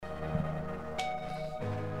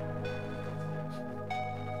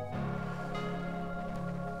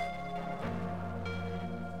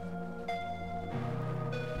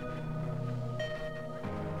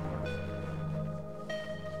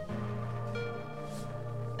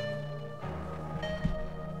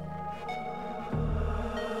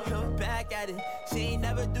at it. She ain't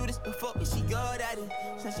never do this before, but she good at it.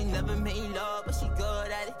 Said she never made love, but she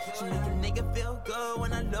good at it. She make a nigga feel good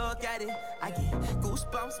when I look at it. I get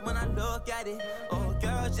goosebumps when I look at it. Oh,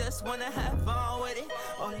 girl just wanna have fun with it.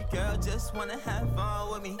 Oh, the girl just wanna have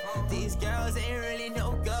fun with me. These girls ain't really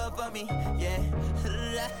no good for me. Yeah.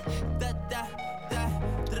 Da da da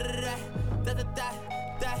da da da da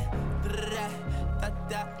da da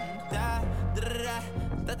da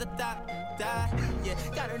da da da da. Yeah,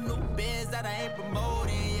 got a new biz that I ain't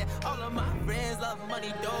promoting. Yeah, all of my friends love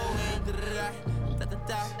money doing. Da da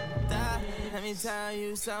da da. Let me tell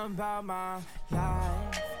you something about my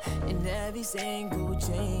life. In every single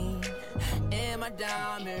chain, in my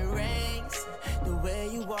diamond rings. The way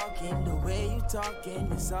you walking, the way you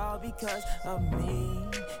talking, it's all because of me.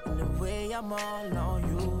 And the way I'm all on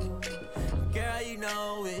you. Girl, you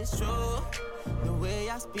know it's true. The way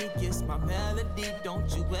I speak is my melody. Don't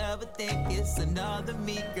you ever think it's another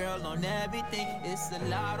me. Girl, on everything, it's a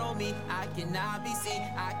lot on me. I cannot be seen,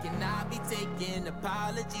 I cannot be taking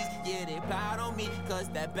apologies. Yeah, they proud on me, cause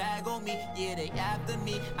that bag on me. Yeah, they after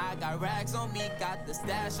me, I got racks on me. Got the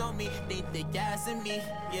stash on me, think they gassing me.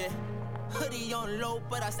 Yeah, hoodie on low,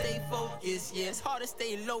 but I stay focused. Yeah, it's hard to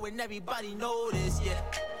stay low and everybody know this. Yeah,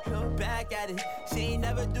 look back at it. She ain't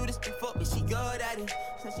never do this before, but she good at it.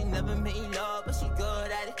 Said she never made love, but she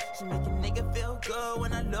good at it. She make a nigga feel good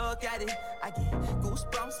when I look at it. I get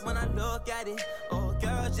goosebumps when I look at it. Oh,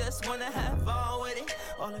 girl just wanna have fun with it.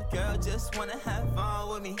 Oh, the girl just wanna have fun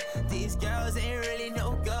with me. These girls ain't really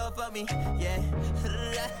no good for me. Yeah.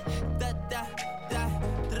 Da da da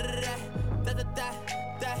da da da da da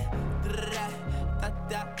da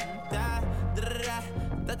da da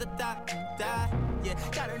da da da da. Yeah,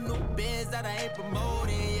 got a new biz that I ain't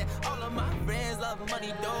promoting. Yeah, all of my friends love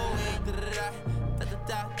money doing. Da da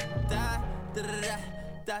da da da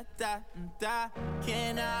da da da.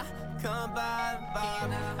 Can I come by?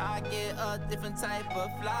 I get a different type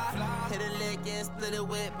of fly. Hit a lick and split it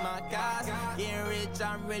with my guys. Getting rich,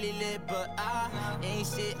 I'm really lit, but I ain't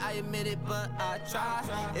shit. I admit it, but I try.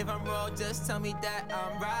 If I'm wrong, just tell me that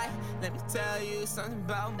I'm right. Let me tell you something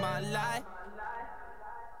about my life.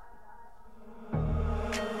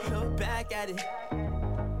 Look back at it.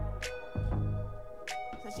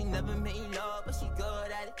 Said she never made love, but she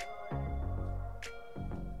good at it.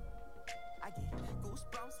 I get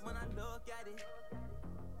goosebumps when I look at it.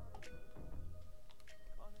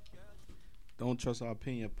 Don't Trust Our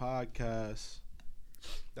Opinion podcast.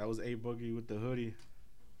 That was A Boogie with the hoodie.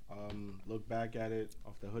 Look back at it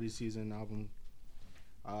off the Hoodie Season album.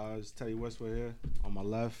 It's Teddy Westwood here. On my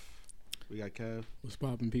left, we got Kev. What's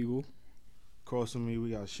poppin', people? Across from me,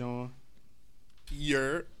 we got Sean.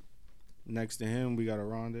 Yer. Next to him, we got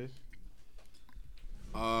Aronde.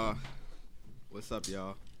 What's up,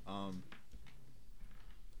 y'all?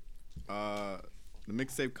 The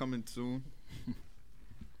mixtape coming soon.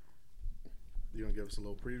 You gonna give us a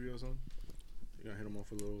little preview or something? You gonna hit him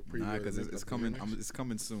off a little preview? Nah, because it's coming. It's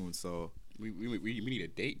coming soon. So we need a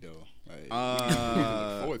date though. Like, we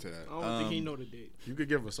look forward to that. I don't think he know the date. You could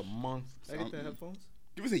give us a month. I get the headphones.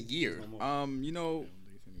 Give us a year. You know,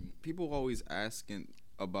 people always asking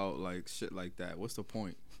about like shit like that. What's the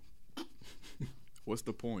point? What's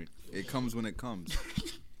the point? It comes when it comes.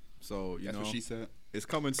 So you That's know, what she said. It's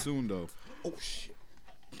coming soon though. Oh shit.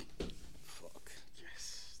 Fuck.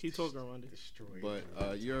 Yes. Keep talking around it.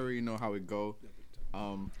 But you already know how it go.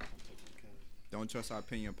 Don't Trust Our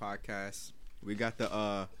Opinion podcast. We got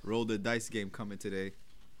the Roll the Dice game coming today.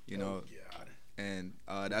 You know, God. And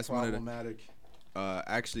that's one of the.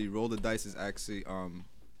 Actually, Roll the Dice is actually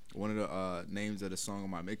one of the names of the song on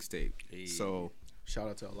my mixtape. Hey. So shout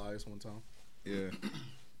out to Elias one time. yeah.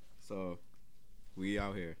 So we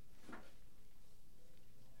out here.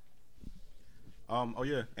 Oh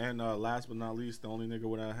yeah, and last but not least, the only nigga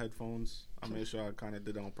without headphones. I made sure I kind of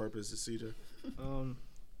did it on purpose. Is CJ.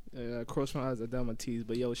 I crossed my eyes, I down my T's.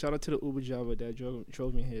 But yo, shout out to the Uber driver that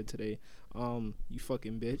drove me here today. You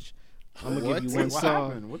fucking bitch. I'm gonna give you one What song.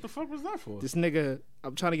 happened? What the fuck was that for? This nigga,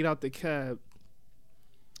 I'm trying to get out the cab.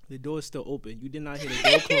 The door's still open. You did not hear the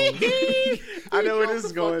door close. I know where this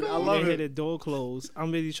is going. I You love didn't hear it. the door close.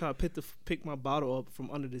 I'm really trying to pick my bottle up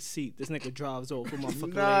from under the seat. This nigga drives off with my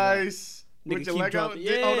fucking leg out. Nice. Nigga With your keep leg out? dropping.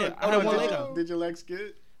 Yeah, I had one leg out. Did your leg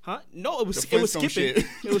skid? Huh? No, it was The Flintstone skipping. shit.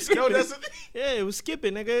 It was skipping. Yeah, it was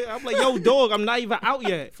skipping, nigga. I'm like, yo, dog, I'm not even out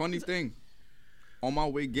yet. Funny thing, on my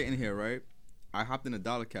way getting here, right? I hopped in a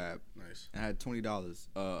dollar cab. Nice. And I had $20,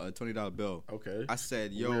 a $20 bill. Okay. I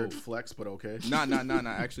said, yo. Weird flex, but okay. Nah,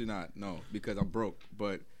 actually not. No, because I'm broke.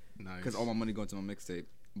 But Nice. because all my money going to my mixtape.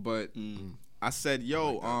 But I said,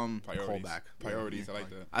 yo, Priorities. Callback. Priorities. I like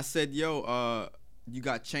that. I said, yo, you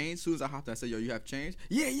got change? As soon as I hopped, I said, yo, you have change?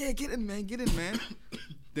 Yeah, get in, man.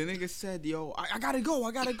 The nigga said, yo, I gotta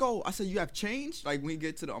go. I said, you have change? Like, when he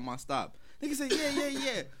get to on my stop. Nigga said,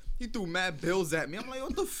 yeah. He threw mad bills at me. I'm like,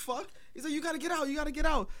 what the fuck? He said, you gotta get out.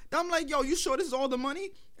 Then I'm like, yo, you sure this is all the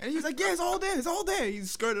money? And he's like, yeah, it's all there. He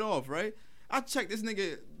skirted off, right? I checked, this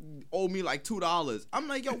nigga owed me like $2. I'm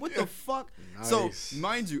like, yo, what the fuck? Nice. So,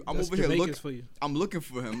 mind you, I'm That's over here Jamaicans for you. I'm looking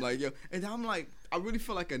for him, like, yo. And I'm like, I really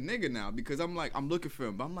feel like a nigga now because I'm like, I'm looking for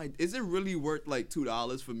him. But I'm like, is it really worth like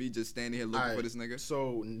 $2 for me just standing here looking for this nigga?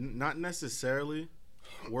 So not necessarily.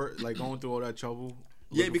 We're like going through all that trouble.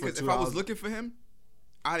 Yeah, looking because for if I was $2. looking for him,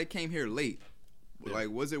 I'd have came here late. Yeah. Like,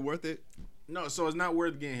 was it worth it? No, so it's not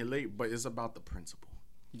worth getting here late, but it's about the principle.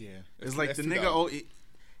 Yeah. It's like the $2. nigga.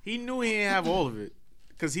 He knew he didn't have all of it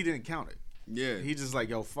because he didn't count it. Yeah. He just like,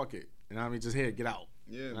 yo, fuck it. You know what I mean? Just here, get out.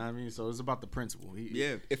 Yeah. You know what I mean? So it's about the principle.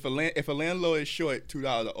 Yeah. If a landlord is short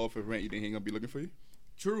 $2 off of rent, you think he ain't gonna be looking for you?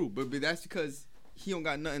 True, but that's because he don't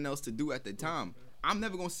got nothing else to do at the time. I'm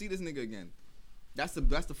never gonna see this nigga again. That's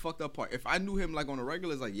the fucked up part. If I knew him like on a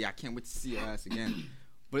regular, it's like, yeah, I can't wait to see your ass again.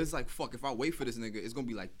 But it's like, fuck, if I wait for this nigga, it's gonna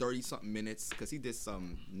be like 30 something minutes because he did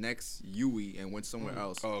some next UE and went somewhere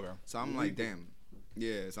else. Oh, okay. So I'm like, damn.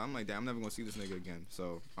 Yeah, so I'm like, damn, I'm never gonna see this nigga again.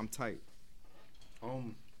 So I'm tight.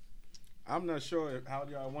 I'm not sure how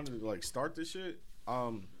y'all wanted to like start this shit.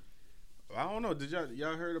 I don't know. Did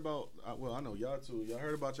y'all heard about? Well, I know y'all too. Y'all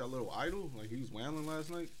heard about y'all little idol? Like he was wailing last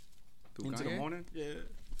night Through into the Kanye? morning. Yeah,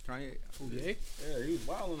 Kanye. Yeah. yeah, he was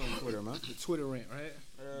wilding on Twitter, man. The Twitter rant, right?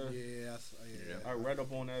 Yeah, Yeah, I read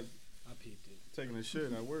up on that. I peeped it. Taking a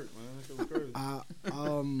shit at work, man. That shit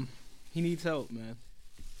was crazy. He needs help, man.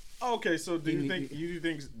 Okay, so do you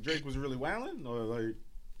think Drake was really wilding, or like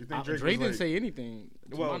you think Drake Drake was, didn't say anything.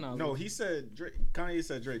 To my Well, knowledge. no, he said Kanye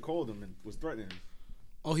said Drake called him and was threatening him.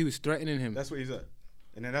 Oh, he was threatening him. That's what he said,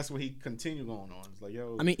 and then that's what he continued going on. It's like,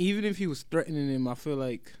 yo, I mean, even if he was threatening him, I feel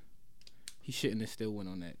like he shouldn't have still went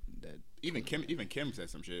on that. Even Kim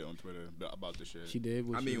said some shit on Twitter about this shit. She did.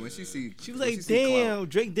 I mean, when she see, She was when like, she see clout- damn,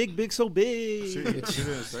 Drake dick big so big. she didn't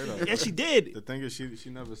say that. Yes, she did. The thing is,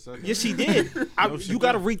 she never said that. Yes, she did. No, she You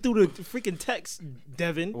got to didn't. read through the freaking text,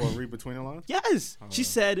 Devin. Or read between the lines. Yes, she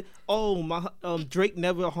said, "Oh my, Drake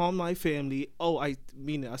never harmed my family. Oh, I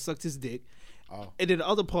mean, I sucked his dick." Oh. And then the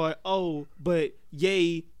other part, oh, but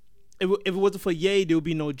Ye, if it wasn't for Ye, there would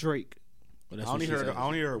be no Drake. Well, I that's only what she heard. said. I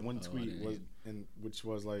only heard one Oh, I tweet didn't was, hear. which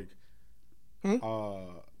was like, Hmm?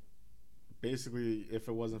 basically, if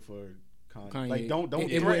it wasn't for Kanye, Kanye. like don't It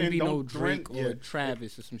threaten, wouldn't be no don't Drake threaten- or yeah.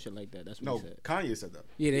 Travis or some shit like that. That's what No, he said. Kanye said that.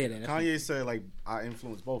 Yeah, that's Kanye said like I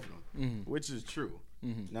influenced both of them, Mhm. which is true.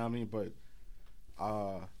 Mhm. Know what I mean? But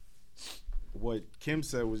what Kim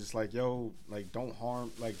said was just like, yo, like don't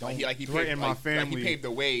harm, like don't he threaten my family. Like he paved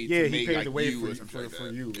the way. Yeah, to he make, paved like, the way you or for something like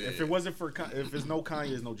that. you. Yeah. If it wasn't for if there's no Kanye,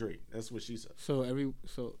 there's no Drake. That's what she said. So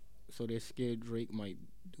so they're scared Drake might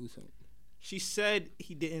do something. She said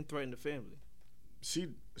he didn't threaten the family. She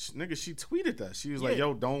tweeted that. She was like, Yeah.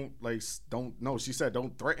 "Yo, don't no." She said,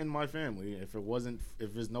 "Don't threaten my family. If it was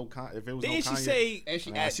no Kanye, Didn't she say? And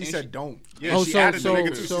she, Nah, she said, "Don't." Yeah, Oh, she so- added so- the nigga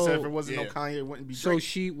too. She so- said, "If it wasn't no yeah. Kanye, it wouldn't be So Drake."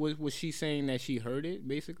 she was she saying that she heard it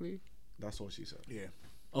basically? That's what she said. yeah.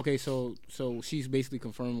 Okay, so she's basically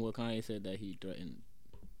confirming what Kanye said that he threatened.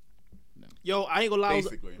 Yo, I ain't gonna lie.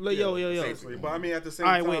 Basically. Yo. Basically. But I mean, at the same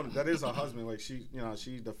All right, time, wait. that is her husband. Like she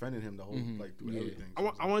defended him the whole like through Yeah. everything.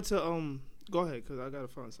 I want to go ahead because I gotta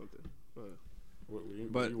find something.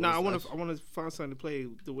 But- Nah, I want to find something to play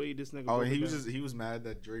the way this nigga. Oh, broke and it down. he was mad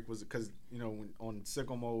that Drake was because when on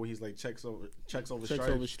Sicko Mode he's like checks over Checks stripes,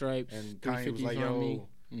 over stripes. and Kanye was 350s like, on me. yo.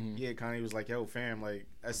 Yeah, Kanye was like, yo, fam, like,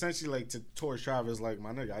 essentially, like, to towards Travis, like,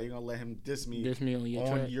 my nigga, how you gonna let him diss me Diss me on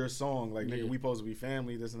your track. song? Like, Yeah. nigga, we supposed to be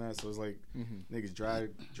family, this and that. So it's like, niggas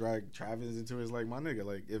drag Travis into it. It's like, my nigga,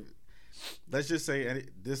 like, if, let's just say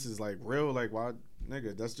this is, like, real, like, why,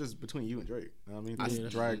 nigga, that's just between you and Drake. You know what I mean? I- Don't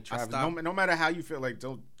drag I Travis. stopped- No matter how you feel, like,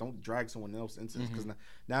 don't drag someone else into this. Because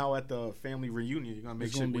now at the family reunion, you're gonna make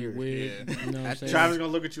It's shit gonna be weird. weird. Yeah. You know what I'm saying? Travis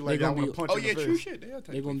gonna look at you like, They I gonna want to be- punch Oh you yeah, in the true face. shit. They're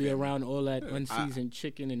They're gonna be around all that unseasoned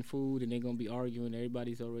chicken and food, and they're gonna be arguing.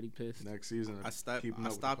 Everybody's already pissed. Next season, I stopped keeping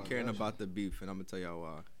up with caring the Kardashians. about the beef, and I'm gonna tell y'all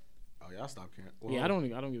why. Oh, y'all stop caring. Yeah, I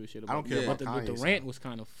don't give a shit about. I don't care it. about But the Kanye, rant so. was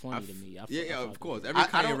kind of funny to me. Yeah, I of thought course. that- Every I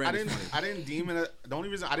Kanye rant is funny. I didn't deem it. The only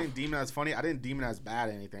reason I didn't deem it as funny, I didn't deem it as bad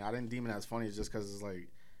or anything. I didn't deem it as funny just because it's like,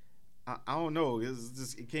 I don't know.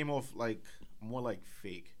 It came off like more like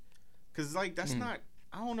fake, because like that's not.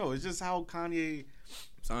 I don't know. It's just how Kanye.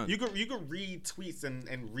 Son. You could read tweets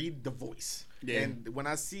and read the voice. Yeah. And when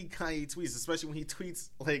I see Kanye tweets, especially when he tweets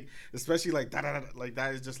like, especially like da da da, like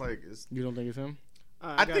that is just like it's. You don't think it's him?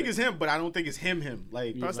 I think it's him, but I don't think it's him.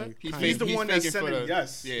 Like, he's the one that's sending.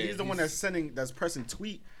 Yes, he's the one that's sending. That's pressing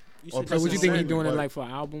tweet. So what you think he's doing it like for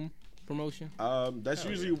album promotion? That's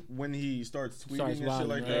usually when he starts tweeting and shit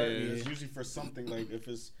like that. It's usually for something like if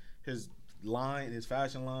it's his line, his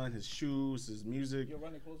fashion line, his shoes, his music. You're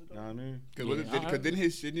running closer. You know what I mean? Because didn't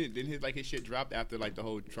his shit dropped after like the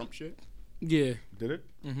whole Trump shit? Yeah. Did it?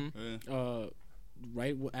 Mm-hmm. Yeah.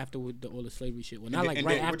 Right after with all the slavery shit. Well, not like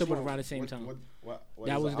right after, but around the same time. What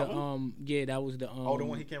that was the that was the oh, the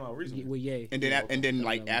one he came out recently. With Ye. And then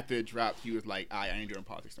like after it dropped, he was like, I ain't doing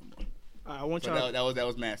politics no more. I want y'all. That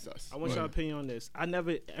was mad sus. I want y'all opinion on this. I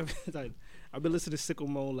never like I've been listening to Sickle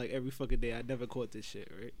Mode like every fucking day. I never caught this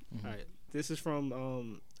shit. Right. Mm-hmm. All right. This is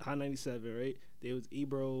from High 97. Right. There was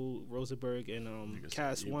Ebro, Rosenberg, and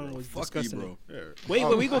Cass One was discussing it. Yeah.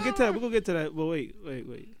 Wait, we gonna get to that. We gonna get to that. But wait.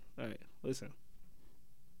 All right. Listen.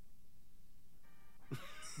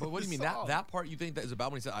 But what do you mean that part? You think that is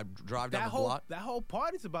about when he said I drive down the block? That whole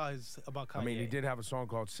part is about Kanye. I mean, he did have a song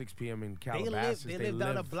called 6 p.m. in Calabasas. They live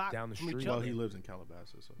down a block down the from street. each Well, other. he lives in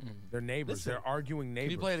Calabasas. So. They're neighbors. Listen. They're arguing neighbors.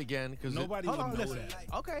 Can you play it again? Because Nobody would know that.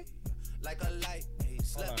 Okay. Like a light, hey,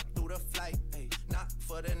 slept through the flight, hey, not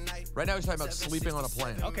for the night. Right now he's talking about sleeping on a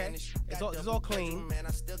plane. Okay. It's all clean.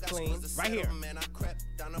 Clean. Right here. Man, I crept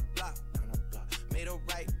down the block, made a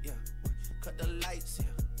right, yeah. Cut the lights, yeah.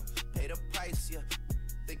 Pay the price, yeah.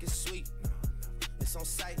 Think it's sweet, no. It's on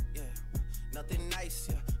sight, yeah. Nothing nice,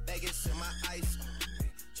 yeah. Vegas in my ice,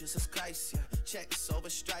 Jesus Christ, yeah. Checks over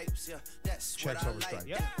stripes, yeah. That's Checks what I over like, stripes.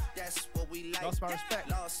 yeah. That's what we like. Lost my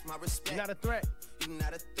respect. Lost my respect. You're not a threat. You're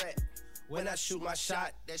not a threat. When I shoot my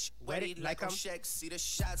shot, that's wetty like I'm Shaq. See the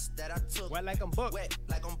shots that I took. Wet like I'm Book. Wet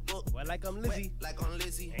like I'm Book. Wet like I'm Lizzie. Wet like I'm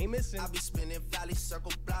Lizzie. Ain't missing. I be spinning valley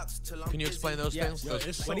circle blocks till I'm Can you explain those things? Yo,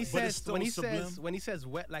 Those- when he says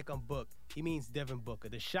wet like I'm Book, he means Devin Booker.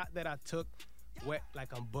 The shot that I took, wet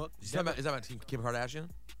like I'm Book. is that about Kim Kardashian?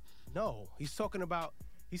 No, he's talking about.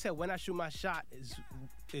 He said when I shoot my shot is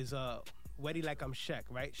wetty like I'm Shaq,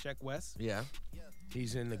 right? Shaq West. Yeah.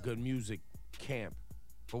 He's in the good music camp.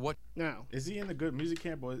 But what? Now, Is he in the good music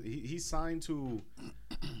camp or he signed to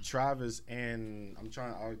Travis and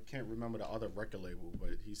I can't remember the other record label,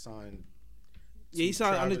 but he signed. yeah, he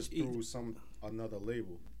signed under. Travis through another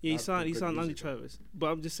label. Yeah, he Not signed. the He Good signed under Music Camp. Travis. But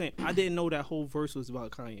I'm just saying, I didn't know that whole verse was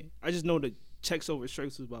about Kanye. I just know the checks over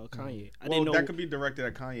stripes was about Kanye. I Well, didn't know that could be directed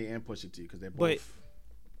at Kanye and Pusha T because they're But- both.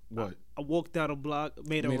 What? I walked down a block,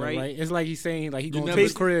 made a right. It's like he's saying like he going to never-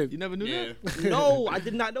 his crib. You never knew that? No, I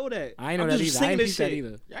did not know that. I ain't know I'm that just either. I singing ain't this peep that shit.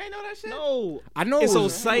 either. Y'all ain't know that shit? No, I know It's it on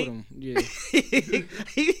was site. him. Yeah.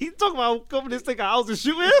 he talking about coming to this nigga house and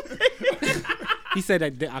shoot him. He said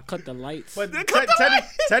that I cut the lights. But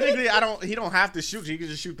technically, he don't have to shoot. He can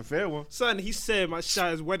just shoot the fair one. Son, he said my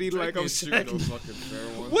shot is wetty like I'm Ain't shooting no Shaq. fucking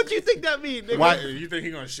fair one. What do you think that mean, nigga? Why? You think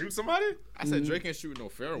he gonna shoot somebody? I said Drake ain't shooting no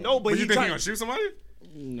fair one. No, but But he you think he tried- gonna shoot somebody?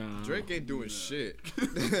 Nah. Drake ain't doing shit.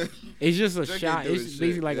 It's just a Drake shot. ain't doing It's shit,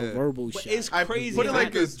 basically like yeah. a verbal But shot. it's crazy. Put it how-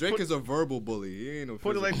 like this. Drake is a verbal bully. He ain't no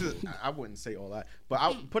Put it like physical. this. I wouldn't say all that, but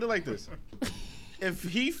I'll put it like this. If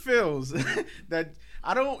he feels that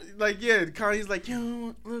I don't like, yeah, Kanye's like,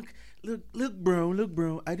 yo, look,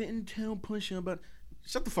 bro, I didn't tell Pusha about.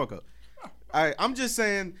 Shut the fuck up. I'm just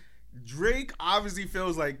saying, Drake obviously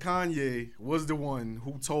feels like Kanye was the one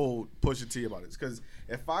who told Pusha T about this. Because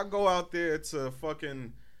if I go out there to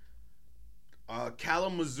fucking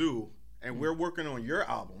Kalamazoo and we're working on your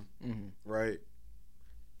album, right?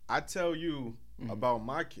 I tell you about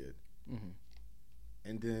my kid,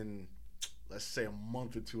 and then let's say a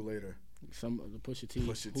month or two later, Some of the Pusha T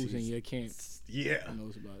Pusha who's in T's- your camp yeah,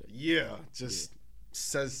 knows about it. yeah, just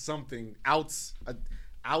says something outs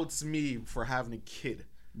me for having a kid.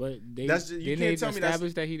 But they That's just- you didn't can't they tell me that's-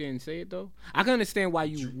 establish that he didn't say it though. I can understand why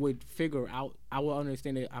you would figure out. I will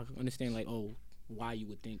understand it. I can understand like why you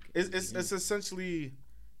would think. It's essentially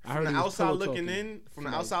I from heard the he was outside pillow looking talking. in. From the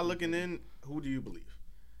outside looking in, who do you believe?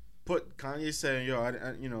 Put Kanye saying, "Yo,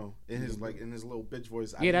 I you know," in his little bitch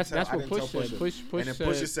voice. I Yeah, didn't that's tell- what I didn't Push tell said. Push and then said-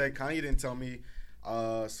 Pusha said, "Kanye didn't tell me."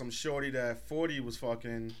 Some shorty that 40 was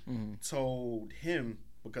fucking told him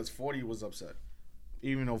because 40 was upset.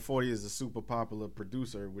 Even though 40 is a super popular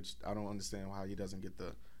producer, which I don't understand how he doesn't get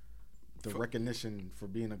the recognition for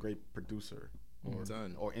being a great producer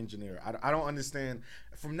or engineer. I don't understand.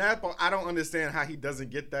 From that point, I don't understand how he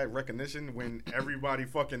doesn't get that recognition when everybody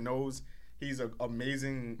fucking knows he's an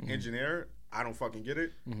amazing engineer. I don't fucking get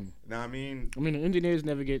it. Know what I mean? I mean, the engineers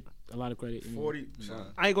never get a lot of credit. 40.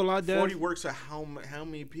 I ain't gonna lie, Dev. 40 works for how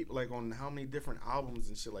many people, like on how many different albums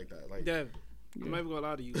and shit like that. Like Dev, I'm not even gonna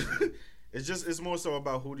lie to you. it's more so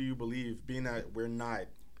about who do you believe, being that we're not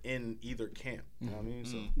in either camp. You know what I mean?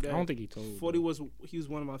 So I don't think he told. 40 was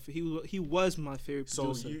one of my he was my favorite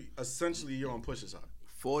producer. So you essentially you're on Pusha's side.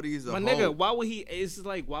 40 is a my hoe. nigga. Why would he? It's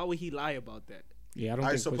like why would he lie about that? Yeah, I don't. All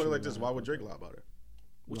right, think so put Pusha it like would this: lie why about would that. Drake lie about it?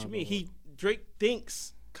 What you mean? Drake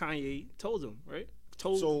thinks Kanye told him, right?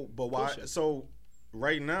 But why? Pusha. So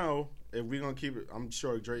right now, if we're gonna keep it, I'm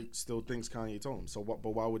sure Drake still thinks Kanye told him. So what?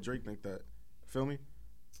 But why would Drake think that? Feel me?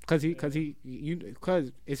 Cause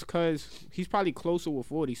he's probably closer with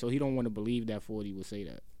 40, so he don't want to believe that 40 would say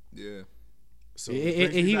that. Yeah. So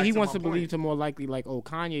he wants to believe to more likely like, oh,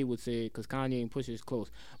 Kanye would say it because Kanye and Pusha is close,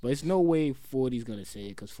 but it's no way 40's gonna say it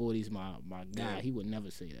because 40's my guy. Yeah. He would never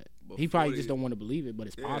say that. But he probably 40, just don't want to believe it, but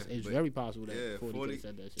it's possible. It's very possible that yeah, 40 could have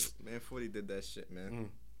said that shit. Man, 40 did that shit, man.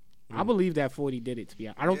 I believe that 40 did it. To be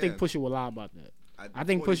honest, I don't think Pusha would lie about that. I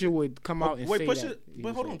think 40 Pusha would come out and say Pusha, that.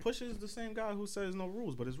 but hold on, Pusha is the same guy who says no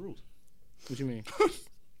rules, but it's rules. What you mean?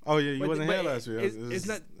 Oh yeah, you But- wasn't but here last week. it's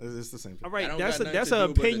not- It's the same thing. All right, That don't that's got an nothing to do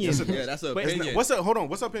with opinion. the- Yeah, that's an But- opinion. What's up? Hold on.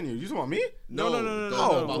 What's opinion? You talking about me? No.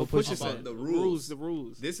 about What Pusha Pusha said. about the rules. The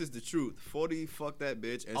rules. This is the truth. 40 fucked that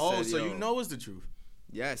bitch and Oh, said, so yo, you know it's the truth.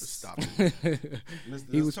 yes. Stop it. He was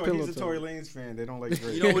He's pillow a Tory Lanez fan. They don't like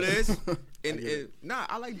Drake. You know what it is? get it. Nah,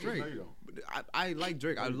 I like Drake. No, you don't. I like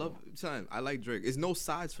Drake. I love son. I like Drake. It's no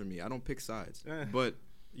sides for me. I don't pick sides. Eh. But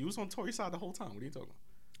You was on Tory's side the whole time. What are you talking about?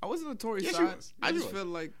 I wasn't on Tory's Yes, you side. was. I Yes, you just was.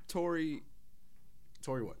 feel like Tory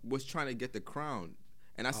Tory what? was trying to get the crown.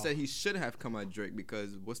 And I said he should have come at Drake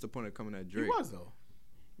because what's the point of coming at Drake? He was though.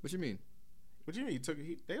 What you mean? What do you mean?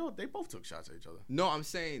 They both took shots at each other. No, I'm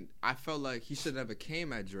saying I felt like he should never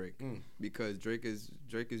came at Drake because Drake is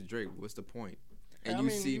Drake. What's the point? And I you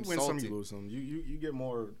mean, seem you win salty. some, you lose some. You get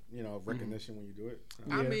more recognition when you do it.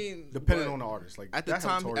 I mean, depending but on the artist. Like at the that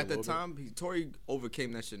helped time, Tory a little bit. Tory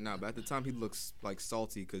overcame that shit now. But at the time, he looks like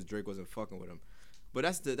salty because Drake wasn't fucking with him. But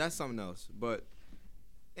that's something else. But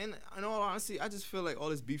in all honesty, I just feel like all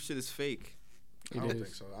this beef shit is fake. I don't think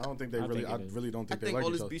so. I don't think they I really. think I it is. really don't I think they think like all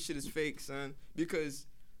each this other. beef shit is fake, son. Because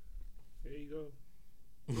There you go.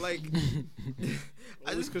 like, I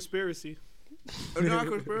It's just conspiracy. it's not a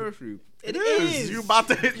conspiracy. It is. You about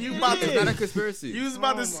to. It's not a conspiracy. You was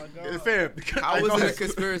about Oh to. my God. Fair. How was it a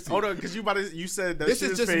conspiracy? Hold on, because you about to. You said that This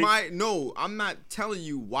shit is just fake. no. I'm not telling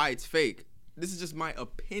you why it's fake. This is just my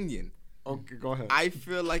opinion. Okay, go ahead. I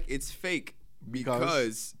feel like it's fake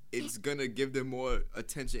because it's gonna give them more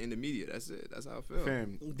attention in the media. That's it. That's how I feel.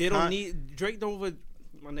 Fam, They don't need Drake. Don't my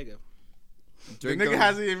nigga. The Drake nigga don't-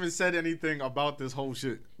 hasn't even said anything about this whole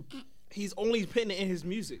shit. He's only putting it in his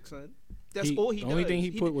music, son. That's He- all he the does. only thing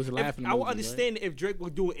he put was if- laughing I would emojis, understand if Drake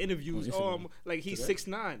was doing interviews. Instagram. Like he's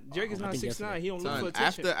 6'9". Drake is I not think 6'9". He don't look for Son,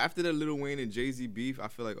 attention. after the Lil Wayne and Jay-Z beef, I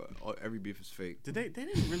feel like every beef is fake. Did they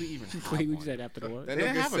didn't really even. have Wait, we one. said after the what? That They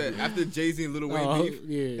didn't nigga have a said beef. after Jay-Z and Lil Wayne beef,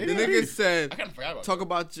 Yeah. the nigga beef. said I kind of forgot about talk that.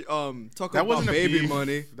 about That about wasn't a baby beef.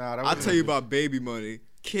 money. Nah, that I'll wasn't tell a you beef. about baby money.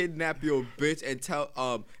 Kidnap your bitch and tell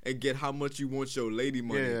and get how much you want your lady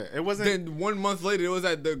money. Yeah, it wasn't. Then 1 month later, it was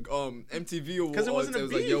at the MTV Awards. 'Cause it wasn't a It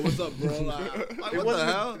was like, beef. yo, what's up, bro? Like, It what the wasn't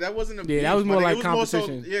hell? that wasn't a Yeah, beef, that was my more nigga. like It was more so-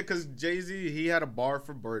 competition. yeah, because Jay-Z, he had a bar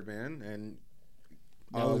for Birdman, and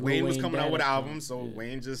That was Wayne Lil was Wayne coming out dad with an at the album, time. so Yeah.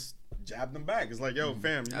 Wayne just jabbed them back. It's like, yo,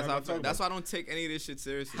 fam, That's why I don't take any of this shit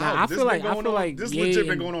seriously. How? Nah, I This feel been like going on- this Ye legit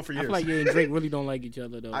been and- going on for I years. feel like Ye and Drake really don't like each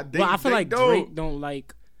other though. I Well, I feel they like don't. Drake don't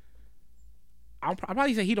like. I'll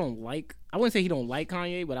probably say he don't like. I wouldn't say he don't like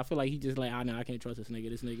Kanye, but I feel like he just like, I can't trust this nigga.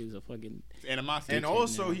 This nigga is a fucking. Animosity. And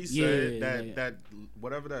also, he said Yeah, that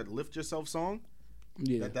whatever that "Lift Yourself" song,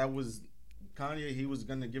 Yeah. that was Kanye. He was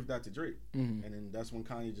gonna give that to Drake, and then that's when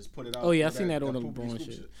Kanye just put it out. Oh yeah, I for seen that on the poopity LeBron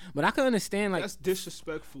scoop shit. But I can understand like That's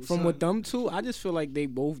disrespectful. from son. with them two, I just feel like they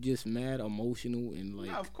both just mad emotional and like.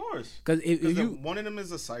 Yeah, of course. Because if you one of them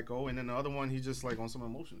is a psycho, and then the other one he's just like on some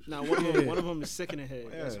emotion shit. Nah, one of them is sick in the head.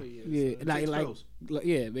 That's what he is. yeah, son. like pills.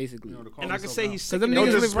 yeah, basically. You know, to calm And I can yourself say down. he's Because sick them in No the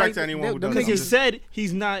niggas head. live disrespect right. to anyone who them does Because he niggas- said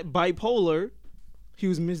he's not bipolar. He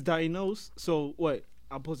was misdiagnosed. So what?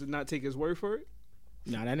 I'm supposed to not take his word for it?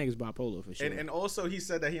 Nah, that nigga's bipolar for sure. And also he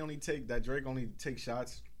said that Drake only takes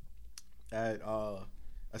shots at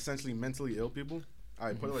essentially mentally ill people. All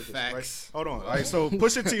right, put it like Facts. this. Right? Hold on. All right, so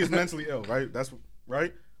Pusha T is mentally ill, right? That's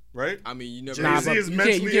right. I mean, you never. Nah, Jay-Z but is you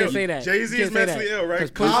mentally can't- you can't ill. say that. Jay-Z You is can't say mentally that. ill, right?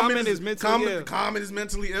 'Cause Common is mentally ill. Common is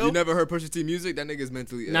mentally ill. You never heard Pusha T music? That nigga's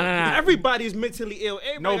mentally ill. Nah. Everybody's mentally ill.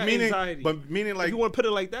 Everybody No, got meaning, anxiety. but meaning if like you want to put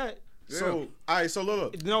it like that. so. All right, so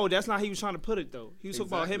look. No, that's not how he was trying to put it though. He was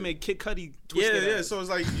talking about him and Kid Cudi. twisted Yeah. ass. So it's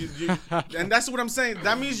like you and that's what I'm saying.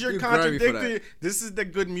 That means you're You grab me for contradicting. This is the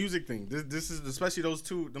good music thing. This is especially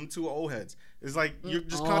them two old heads. It's like you're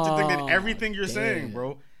just contradicting everything you're saying,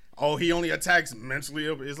 bro. Oh, he only attacks mentally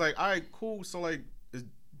ill. It's like, all right, cool. So like,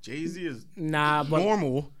 Jay-Z is but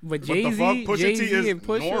normal. But the Jay-Z, fuck? Pusha T is and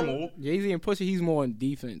Pusha, normal. Jay-Z and Pusha, he's more on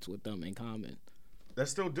defense with them in common. That's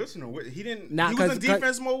still dissing him. He didn't. Nah, he was in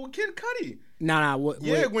defense mode with Kid Cudi.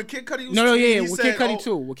 When Kid Cudi was with Kid Cudi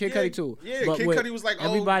too. With Kid Cudi too. Yeah, but Kid Cudi was like,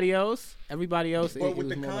 everybody else. But with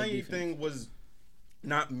the Kanye thing was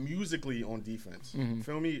not musically on defense. Mm-hmm.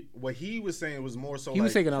 Feel me? What he was saying was more so. He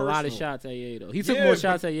was taking personal. a lot of shots at Ye though. He took more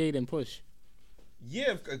shots at Ye than Push.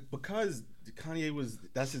 Yeah, because Kanye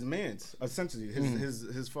that's his man's essentially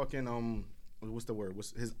his fucking what's the word?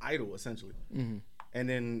 What's his idol essentially? Mm-hmm. And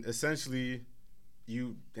then essentially,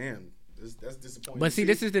 that's disappointing. But see,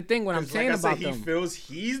 this is the thing. What I'm saying about them, he feels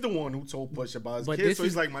he's the one who told Push about his kid, so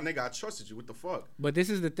he's like, my nigga, I trusted you. What the fuck? But this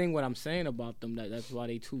is the thing. What I'm saying about them, that's why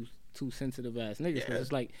they too sensitive ass niggas. Cause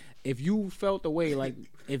it's like, if you felt the way, like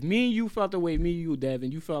if me and you felt the way, me and you,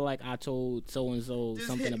 Devin, you felt like I told so and so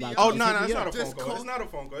something about. Oh no, it's not a phone call. It's not a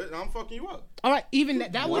phone call. I'm fucking you up. All right, even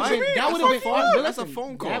that would have been That's a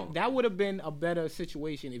phone call. That would have been a better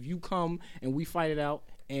situation if you come and we fight it out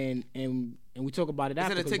and we talk about it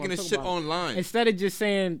after. Instead of taking this shit online. Instead of just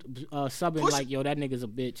saying subbing like, yo, that nigga's a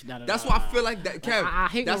bitch. That's why I feel like that, Kev. I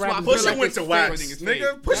hate that's why I Push it went to wax,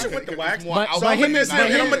 nigga. Push it went to wax. But I'm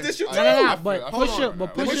gonna diss you too.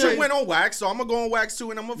 Pusha went on wax, so I'm gonna go on wax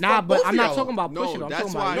too, and I'm gonna fuck both of y'all. I'm not talking about Pusha. I'm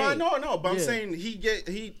talking about no. But I'm saying he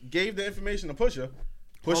gave the information to Pusha.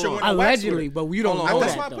 Pusha went on allegedly, wax but we don't know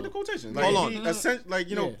That's that. why I put the quotation. Hold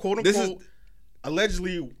on. Quote unquote.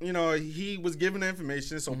 Allegedly, he was given the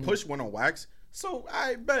information, so Push went on wax. So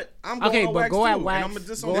I bet I'm going on wax too. At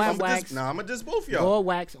wax. I'm gonna diss both y'all. Go at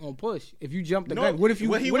wax on Push. If you jump the gun, what if you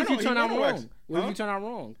turn out wrong? What if you turn out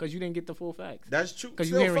wrong because you didn't get the full facts? That's true. Because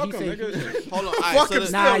you hear he said. Hold on, fuck him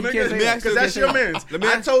still, nigga. Because that's your man's.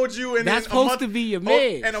 I told you, and that's supposed to be your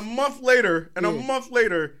man. And a month later,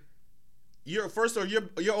 you're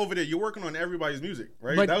over there. You're working on everybody's music,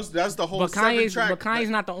 right? That's the whole 7-track. But Kanye's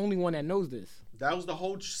not the only one that knows this. That was the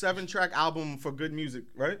whole 7-track album for Good Music,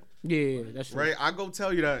 right? Yeah, that's true. Right. I go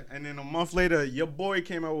tell you that, and then a month later, your boy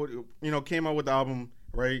came out with the album,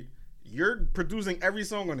 right? You're producing every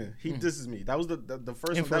song on it. He disses me. That was the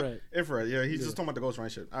first Infrared. one. Infrared. Yeah, he's just talking about the Ghost Run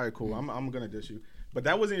shit. All right, cool. I'm gonna diss you, but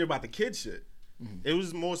that wasn't even about the kid shit. It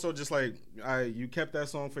was more so just like, you kept that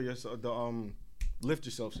song for yourself. Lift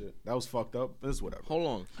yourself shit. That was fucked up. It's whatever. Hold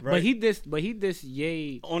on. Right? But he dissed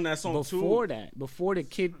Ye on that song before the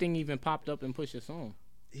kid thing even popped up and pushed his song.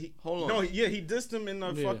 He dissed him in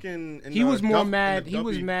the fucking. He was more mad. He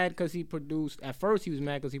was mad because he produced. At first, he was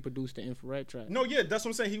mad because he produced the Infrared track. No, yeah, that's what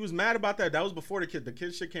I'm saying. He was mad about that. That was before the kid. The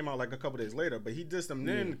kid shit came out like a couple days later. But he dissed him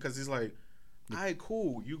then because he's like, all right,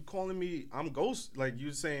 cool. You calling me? I'm Ghost. Like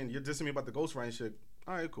you saying you're dissing me about the Ghost Run shit.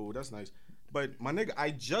 All right, cool. That's nice. But my nigga,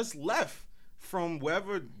 I just left from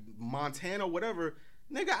wherever, Montana, whatever,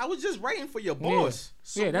 nigga, I was just writing for your boss.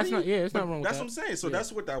 Yeah, so that's not. Yeah, it's not wrong with that. That's what I'm saying. So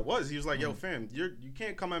that's what that was. He was like, yo, fam, you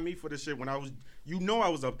can't come at me for this shit when I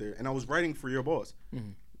was up there and I was writing for your boss.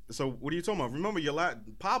 So what are you talking about? Remember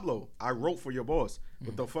Pablo, I wrote for your boss.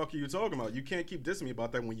 What the fuck are you talking about? You can't keep dissing me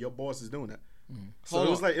about that when your boss is doing that. So it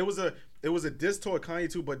was like it was a diss toward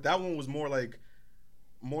Kanye too, but that one was more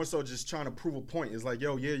so just trying to prove a point. It's like,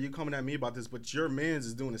 yo, yeah, you coming at me about this, but your man's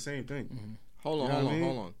is doing the same thing. Hold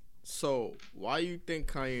on. So why you think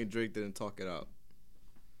Kanye and Drake didn't talk it out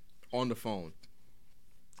on the phone?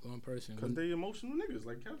 One person. Because they emotional niggas,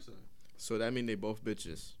 like Kev said. So that mean they both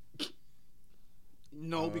bitches.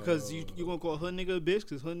 No, because you gonna call her nigga a bitch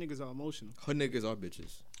because her niggas are emotional. Her niggas are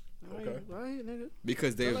bitches. Okay. Right, nigga.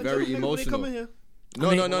 Because they're very emotional. Come in here. No.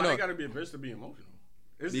 Why you gotta be a bitch to be emotional?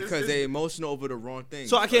 Because they're emotional over the wrong thing.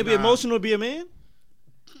 So I can't be emotional to be a man?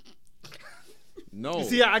 No. You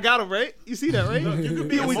see, I got him right. You see that, right? No, you can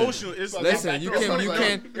be emotional. Listen, you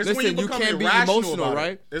can't be emotional,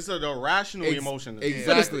 right? It's an irrational emotion.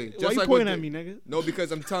 Exactly. Why you pointing at me, nigga? No,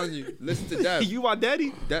 because I'm telling you. Listen to that. You my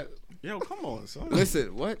daddy? Yo, come on, son.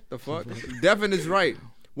 Listen, what the fuck? Devin is right.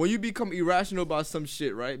 When you become irrational about some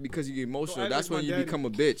shit, right? Because you get emotional, that's when you become a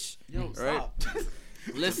bitch. Yo, right?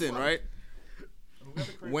 Listen, right?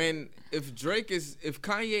 If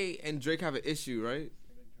Kanye and Drake have an issue, right?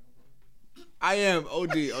 I am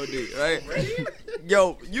OD, right?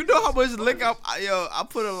 Yo, you know how much liquor I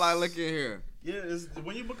put a lot of liquor in here. Yeah, it's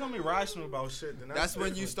when you become irrational about shit, then that's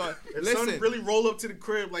when you start. If someone really roll up to the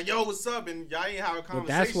crib like, "Yo, what's up?" and y'all ain't have a conversation. But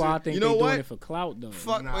that's why I think they're doing it for clout, though.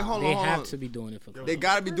 Fuck, wait, hold on. They have to be doing it for clout. They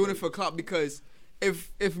gotta be doing it for clout because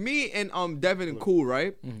if me and Devin and cool,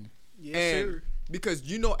 right? Yeah, and sure. because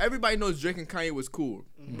everybody knows Drake and Kanye was cool,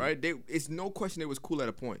 right? It's no question they was cool at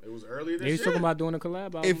a point. It was earlier this year. They was talking about doing a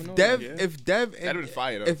collab album. If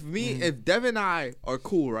Dev and I are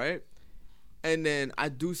cool, right? And then I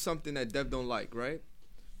do something that Dev don't like, right?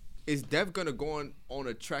 is Dev gonna go on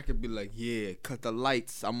a track and be like, yeah, cut the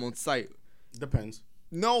lights, I'm on site? Depends.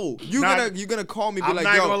 No, you're gonna call me, be I'm like,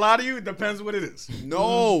 not yo. gonna lie to you. It depends what it is.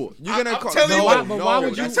 No, you're gonna call. Telling you what, but why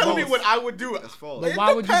would you? You're telling me what I would do. That's false. But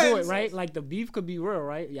why would you do it, right? Like the beef could be real,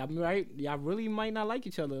 right? Y'all really might not like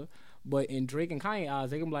each other, but in Drake and Kanye eyes,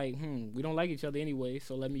 they can be like, we don't like each other anyway,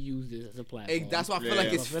 so let me use this as a platform. That's why I feel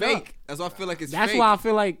like it's fake. That's why I feel like it's That's fake. why I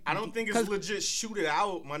feel like I don't think it's legit. Shoot it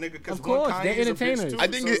out, my nigga. Of course, they're entertainers. I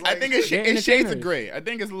think it's shades of gray. I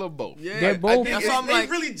think it's a little both. Yeah, they're both. That's why I'm they like,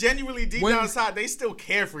 really genuinely deep down inside, they still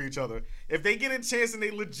care for each other. If they get a chance and they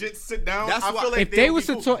legit sit down, I feel like if they was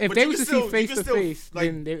to talk, if they was to see face to face,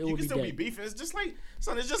 then it would be still be dead. beefing. It's just like,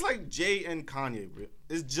 son, it's just like Jay and Kanye, bro.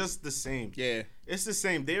 It's just the same. Yeah, it's the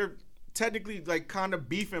same. They're technically like kind of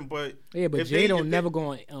beefing, but Jay don't never go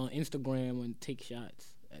on Instagram and take shots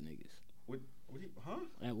at niggas.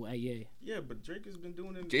 Yeah. Yeah, but Drake has been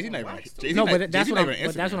doing it. Jay-Z never. But that's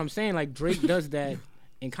what I'm saying. Like Drake does that,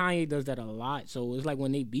 and Kanye does that a lot. So it's like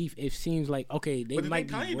when they beef, it seems like okay, they might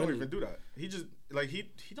be. Kanye don't even do that. He just like he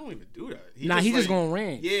don't even do that. He just gonna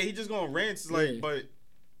rant. Yeah, he just gonna rant. It's like, but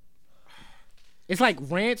it's like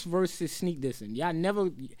rants versus sneak dissing.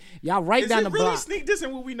 Y'all right down the block. Is it really sneak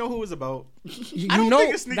dissing what we know who it's about? You I don't know,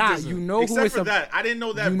 think it's sneak dissing. you know except who it's for that. I didn't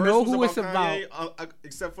know that you verse know was who about it's Kanye, about.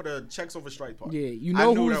 Except for the checks over strike part. Yeah, you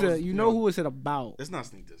know who it's about. It's not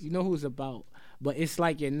sneak dissing. You know who it's about, but it's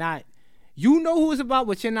like you're not. You know who it's about,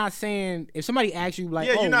 but you're not saying. If somebody asks you, like,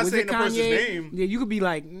 you're not was saying it the Kanye? person's name. Yeah, you could be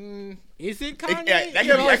like, is it Kanye?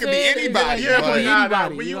 That could be anybody. Yeah, but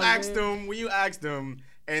anybody. When you asked them,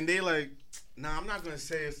 and they like, nah, I'm not gonna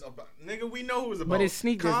say it's about. Nigga, we know who it's about. But it's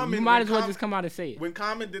sneak dissing. You might as well just come out and say it. When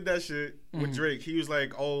Common did that shit with Drake, he was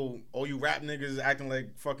like, oh, you rap niggas acting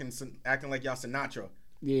like y'all Sinatra.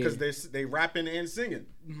 Yeah. Because they rapping and singing.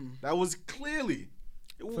 That was clearly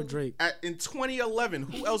for Drake. In 2011,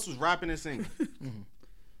 who else was rapping and singing?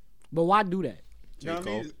 But why do that? You know what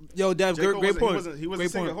I mean? Yo, Dev, great point. He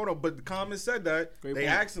wasn't singing. Hold on, but Common said that. They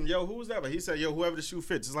asked him, yo, who was that? But he said, yo, whoever the shoe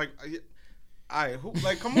fits. It's like,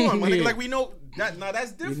 come on, my nigga. Like, we know that. Now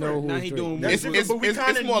that's different. You know now he doing that's different, but we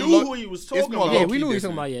kind of knew who he was talking about. Yeah, we knew he was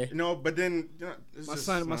talking about. Yeah. You know, but then my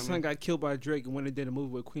son got killed by Drake and went and did a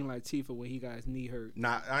movie with Queen Latifah when he got his knee hurt.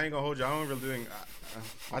 Nah, I ain't gonna hold you. I don't really think.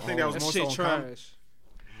 I think that was more shit so trash.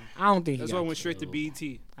 I don't think that's why I went straight to BET.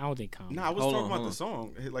 I don't think Common. Nah, I was talking about the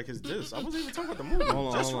song, like his diss. I wasn't even talking about the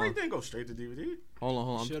movie. Just right then, go straight to DVD. Hold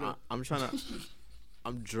on. I'm trying to.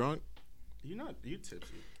 I'm drunk. You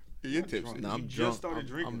tipsy. You're tipsy. No, I'm you drunk. Just started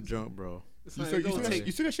drinking. I'm drunk, bro. You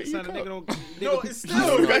still got shit in your cup. No, it's still.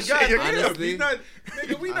 Honestly,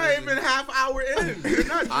 nigga, we not even half hour in. You're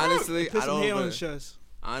not drunk. Honestly, I don't even. On the chest.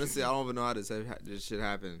 Honestly, I don't even know how this shit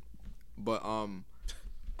happened. But I'm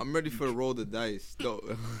ready for the roll the dice.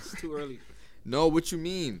 It's too early. No, what you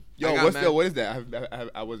mean? Yo, what is that?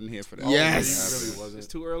 I wasn't here for that. Yes. I really wasn't. It's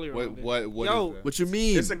too early. What Yo, is that? What you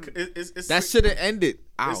mean? It's that should have ended.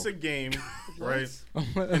 Ow. It's a game, right?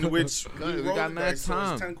 In which we got mad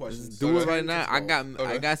time. 10 questions. Do it right now. I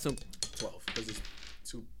got some 12 because it's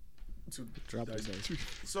two. Drop it.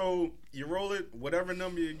 So you roll it, whatever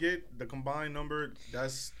number you get, the combined number,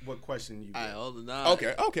 that's what question you get. Alright, hold on.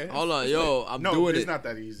 Okay. Hold on, yo, I'm doing it. It's not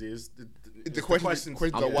that easy. It's the questions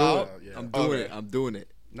I'm are wild. I'm doing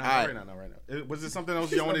it. Not right now. Was it something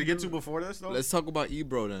else you wanted to get to before this though? Let's talk about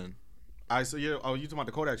Ebro then. Alright, so you talking about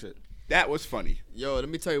the Kodak shit? That was funny. Yo, let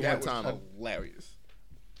me tell you one That time. was hilarious.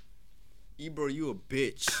 Ebro, you a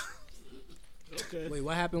bitch. Okay. Wait,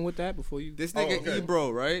 what happened with that before you? This nigga Ebro,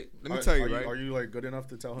 right? Let me tell you, right? Are you like good enough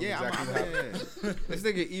to tell him Yeah, exactly what happened? yeah. This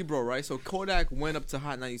nigga Ebro, right? So Kodak went up to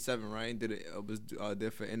Hot 97, right? And was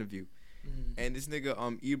there for an interview. And this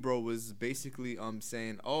nigga Ebro was basically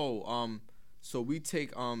saying, so we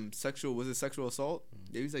take sexual assault?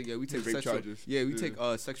 Yeah, he's like, yeah, we take rape sexual charges. Yeah, we take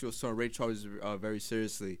sexual assault, rape charges very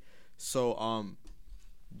seriously. So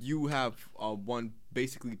you have one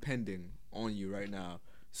basically pending on you right now.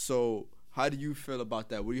 So how do you feel about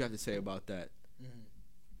that? What do you have to say about that?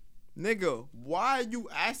 Nigga, why are you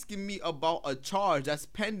asking me about a charge that's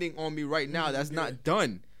pending on me right now that's not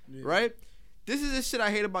done? Right? This is the shit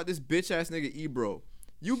I hate about this bitch ass nigga Ebro.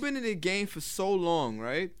 You've been in the game for so long,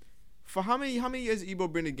 right? For how many years has Ebro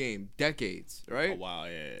been in the game? Decades, right? Oh wow,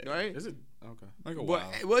 yeah. Right? Is it okay? Like a But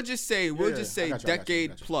while. we'll just say I got you.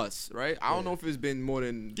 decade plus, right? I don't know if it's been more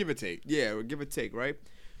than Give or take. yeah, or give or take, right?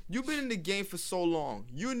 You've been in the game for so long.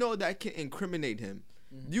 You know that can incriminate him.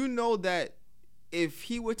 You know that if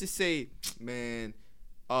he were to say, man,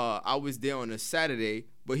 I was there on a Saturday,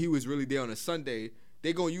 but he was really there on a Sunday,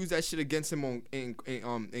 they gonna use that shit against him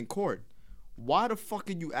in court. Why the fuck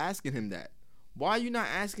are you asking him that? Why are you not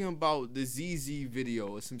asking him about the ZZ video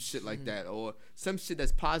or some shit like that, or some shit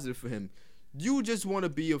that's positive for him? You just want to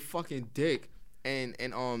be a fucking dick and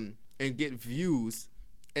get views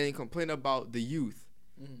and complain about the youth.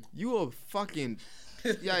 You a fucking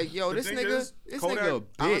yo, this nigga a bitch.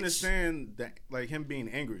 I understand that, like, him being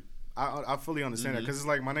angry. I fully understand that, because it's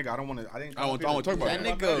like, my nigga, I don't want to talk about that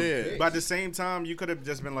nigga. But at the same time, you could have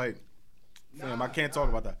just been like, I can't talk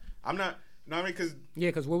about that. I'm not. No, I mean,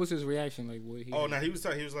 because what was his reaction like? He was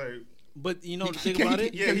like. But you know the thing about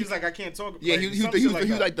it. Yeah, he's like, I can't talk. Yeah, like, he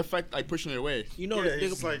was like the fact, like pushing it away. You know,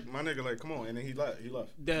 he's like, my nigga, like, come on, and then he left.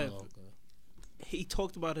 He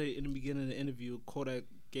talked about it in the beginning of the interview. Kodak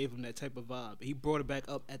gave him that type of vibe. He brought it back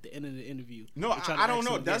up at the end of the interview. No, I don't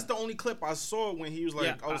know. That's the only clip I saw when he was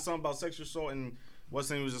like, something about sexual assault, and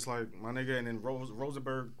Weston was just like, my nigga, and then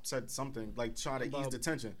Rosenberg said something like trying to ease the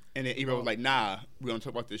tension, and then Ebro was like, nah, we don't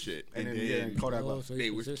talk about this shit, and then Kodak left. They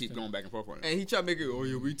would keep going back and forth on it, and he tried to make it. Oh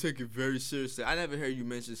yeah, we take it very seriously. I never heard you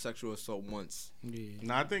mention sexual assault once.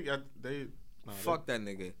 I think they fuck that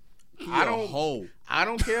nigga. I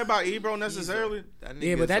don't care about Ebro necessarily. But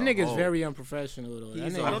that nigga's very unprofessional though.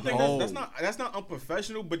 I don't think that's not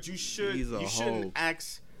unprofessional, but you shouldn't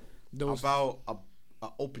ask about an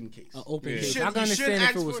open case. An open case. I can understand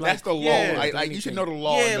if it was like, that's the law. Like you should know the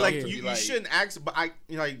law. Yeah, like you shouldn't ask. But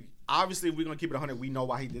obviously we're gonna keep it 100. We know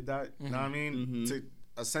why he did that. You know what I mean? To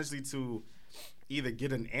essentially to either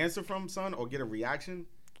get an answer from son or get a reaction.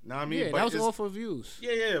 You know what I mean? Yeah, but that was all for views.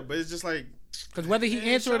 Yeah, but it's just like, because whether he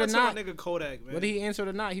answered or not, nigga Kodak, man. whether he answered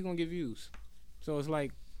or not, he gonna get views. So it's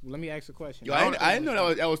like, let me ask a question. Yo, I didn't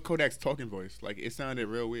know that was Kodak's talking voice. Like, it sounded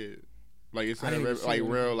real weird. Like, it sounded real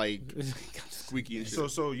squeaky and shit.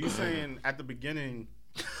 So you saying at the beginning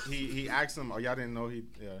he asked him, or y'all didn't know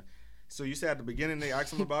so you said at the beginning they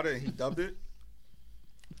asked him about it and he dubbed it?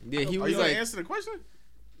 Yeah, he was like, like, answer the question?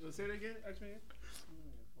 Say that again. Ask me again.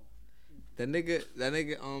 That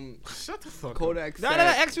nigga, shut the fuck Kodak up. No,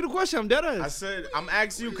 ask me the question. I'm dead ass. I said, I'm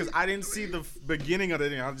asking you because I didn't see the beginning of the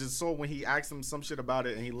thing. I just saw when he asked him some shit about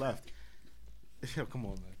it and he left. Yo, come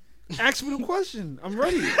on, man. Ask me the question. I'm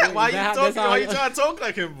ready. Why you trying to talk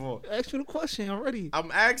like him for? Ask me the question. I'm ready. I'm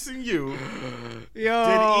asking you. Yo.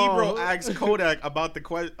 Did Ebro ask Kodak about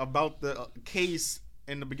the case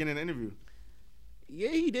in the beginning of the interview?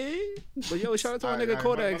 Yeah, he did. But yo, shout out to my nigga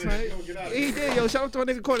Kodak, son. He did. Yo, shout out to my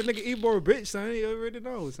nigga Kodak. Nigga Ebro a bitch, son. You already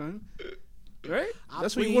know, son. Right?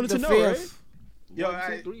 That's what you wanted to know, right? Yo,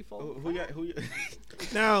 1, 2, 3, 4. Who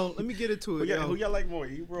now, let me get into it. Who y'all like more,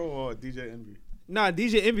 Ebro or DJ Envy? Nah,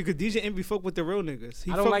 DJ Envy, because DJ Envy fuck with the real niggas.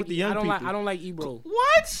 He fuck with the young people. I don't like Ebro.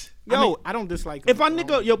 What? Yo, I don't dislike him. If my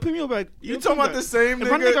nigga, yo, put me back. You talking about the same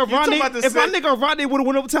nigga? If my nigga Rodney would have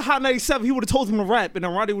went up to Hot 97, he would have told him to rap, and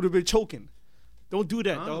then Rodney would have been choking. Don't do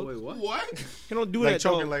that, dog. Wait, what? You don't do that,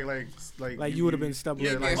 choking, dog. Like you would have been stubborn.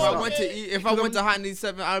 Yeah, if I went to Hot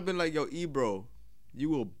 97, I'd have been like, yo, Ebro,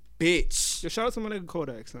 you a bitch. Yo, shout out to my nigga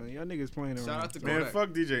Kodak, son. Y'all niggas playing around. Shout out to Kodak. Man, fuck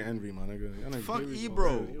DJ Envy, my nigga. Fuck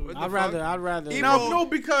Ebro. I'd rather. No,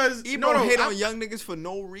 because Ebro hate on young niggas for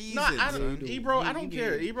no reason. Ebro, I don't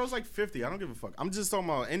care. Ebro's like 50. I don't give a fuck. I'm just talking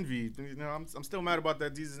about Envy. You know, I'm still mad about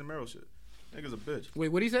that Jesus and Mero shit. Nigga's a bitch. Wait,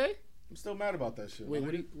 what'd he say? I'm still mad about that shit. Wait,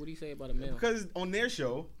 what'd he say about a male? Because on their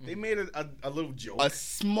show, they made a little joke. A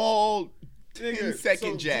small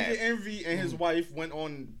 10-second jab. DJ Envy and his wife went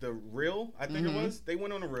on the Real, I think it was. They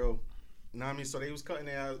went on the Real. You know what I mean? So they was cutting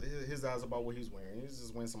his eyes about what he was wearing. He was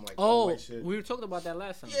just wearing some white shit. We were talking about that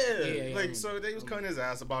last time. Yeah. So they was cutting his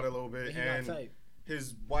ass about it a little bit. And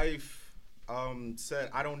his wife said,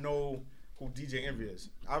 I don't know who DJ Envy is.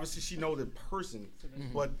 Obviously, she know the person,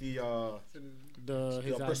 but the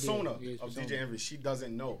persona of DJ Envy, she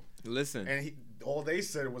doesn't know. Listen. And all they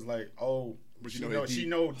said was like, oh, but she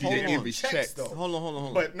know DJ Envy's checks though. Hold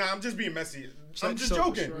on. But I'm just being messy. I'm just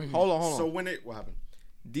joking. Hold on. So what happened?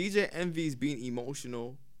 DJ Envy's being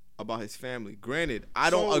emotional about his family. Granted, I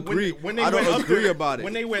don't agree. I don't agree about it.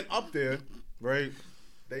 When they went up there, right?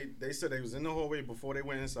 They said they was in the hallway before they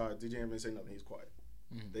went inside. DJ Envy didn't say nothing. He's quiet.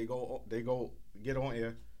 They go get on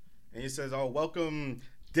air, and he says, "Oh, welcome,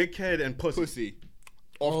 dickhead and pussy."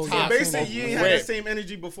 So basically, you ain't had the same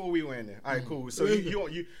energy before we went in there. All right, cool. So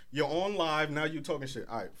you're on live now. You talking shit.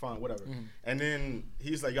 All right, fine, whatever. And then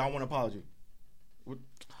he's like, "Y'all want an apology?"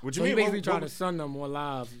 What you mean? He basically trying to sun them more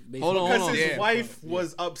live. Hold on. Because his wife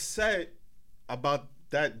was upset about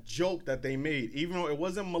that joke that they made, even though it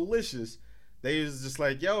wasn't malicious. They was just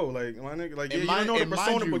like, yo, like my nigga, like you know the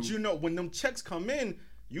persona, but you know when them checks come in,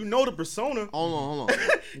 you know the persona. Hold on.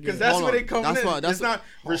 Because that's where they come in. It's not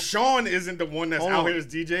Rashawn isn't the one that's out here as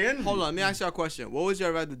DJ Envy. Hold on, let me ask y'all a question. What would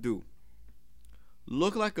y'all rather do?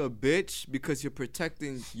 look like a bitch because you're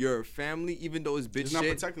protecting your family, even though it's bitch He's shit. not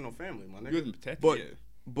protecting no family, my You nigga. wasn't protected. But Yeah.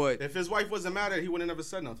 but If his wife wasn't mad at it, he would have never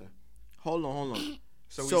said nothing. hold on.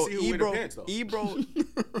 So we see who wear the Ebro, pants, though. Ebro,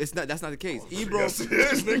 it's not. That's not the case. Ebro, Yes, it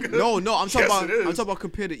is, nigga. no, I'm talking Yes, about. it is. I'm talking about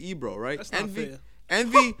compared to Ebro, right? That's not fair.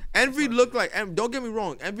 Envy looked like. Don't get me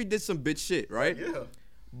wrong. Envy did some bitch shit, right? Yeah.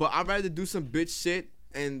 But I'd rather do some bitch shit,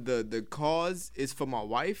 and the cause is for my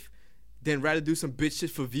wife, than rather do some bitch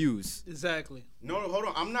shit for views. Exactly. No, hold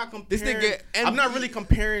on. I'm not This comparing. nigga I'm not Envy- really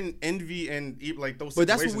comparing Envy and like those. But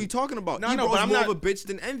that's what situations. we talking about. No, Ebro's but I'm more not. of a bitch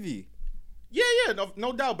than Envy. Yeah,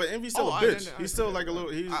 no doubt. But Envy's still a I bitch. understand. He's still like a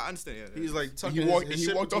little. I understand. Yeah, He's like tucking He walked. his He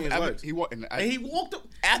shit walked off. between his After, legs. he walked. And he walked up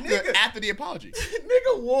after the apology.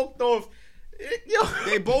 Nigga walked off. Yo,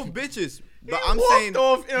 They both bitches. But he I'm walked saying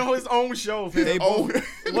off in his own show. they Fam.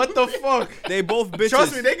 both. What the fuck? They both bitches.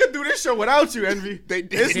 Trust me, they could do this show without you, Envy.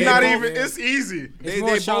 It's they not both- even. It's easy. It's more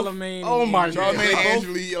both- Charlamagne. Oh my Charlamagne god. and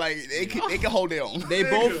both- Angela, like they can hold their own. They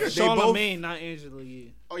both. They both. Charlamagne, not Angela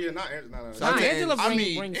Yee. Oh yeah, not Angela. Shout out to Angela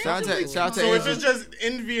Ang- bring Shout out to So if Angela. it's just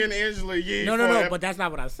Envy and Angela Yee. No, but that's not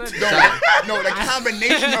what I said. No, the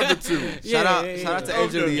combination of the two. Shout out to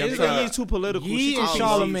Angela. Okay. I'm Angela sorry. Yee's too political. Yee She and too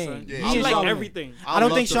Charlamagne. son. Yeah, Yee I is love like to- everything. I don't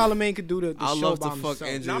love think to- Charlamagne could do the I show love by to fuck himself.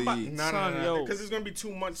 Angela Yee. Son, yo. Because it's gonna be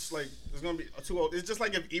too much. Like it's gonna be too old. It's just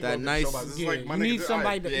like if Ebro That did nice- show by. This is Yeah, like my you nigga, need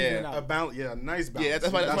somebody to Yeah. even it a out. balance. Yeah, nice balance. Yeah,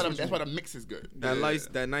 that's what why the mix is good.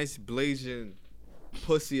 That nice blazing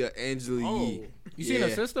pussy of Angela Yee. You seen her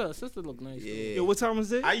sister? Her sister look nice. Yeah. Yo, what time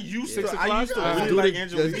is it? I used to. 6 I used to o'clock? really do like the-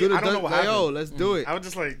 Angela let's Yee. do the I don't know dun- what like, happened. yo, let's do it. I was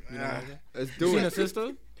just like, Let's You do seen her it.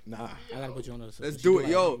 sister? nah. I gotta put you on her sister. Let's She do like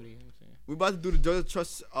it, yo. comedy, you know what I'm saying? We about to do the Don't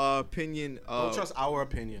Trust opinion. Don't trust our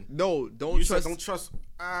opinion. No, don't You trust. said don't trust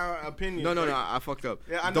our opinion. No, Like, I fucked up.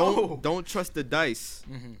 Yeah, I know. Don't trust the dice.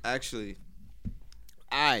 Actually.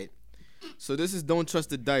 Alright. So this is Don't Trust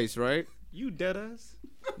the Dice, right? You dead ass?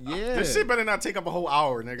 Yeah. This shit better not take up a whole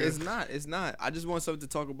hour, nigga. It's not. I just want something to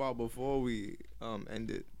talk about before we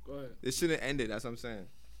end it. Go ahead. It shouldn't end it, that's what I'm saying.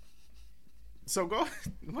 So go.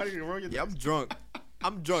 Why do you roll your? Yeah, I'm drunk.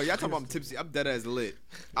 Y'all talking about I'm tipsy. I'm dead as lit.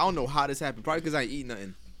 I don't know how this happened. Probably because I ain't eat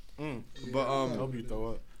nothing. But I hope you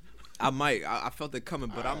throw up. I might. I felt it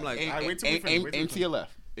coming, but I'm like, wait till we finish, wait till we Aim to your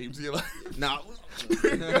left. Aim to your left. nah.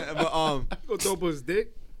 But Go dope his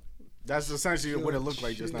dick. That's essentially what it looked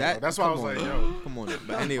like just now. That- That's why I was come like, on. yo. Come on.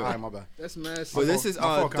 But anyway. Alright, my bad. That's mad. But this is My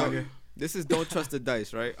fault, don't- Kanye. this is Don't Trust the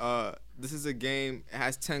Dice, right? This is a game. It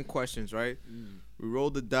has 10 questions, right? We roll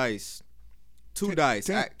the dice. 2 dice.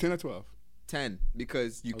 10 or 12. 10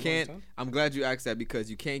 because you Oh, can't. 10? I'm glad you asked that because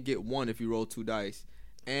you can't get 1 if you roll 2 dice,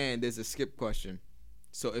 and there's a skip question.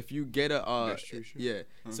 So if you get a That's true, sure. yeah.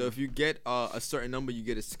 So if you get a certain number, you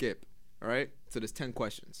get a skip. All right. So there's 10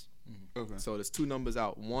 questions. Okay. So there's 2 numbers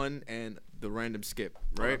out, 1 and the random skip,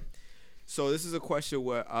 right? So this is a question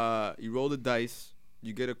where you roll the dice,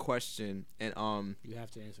 you get a question, and You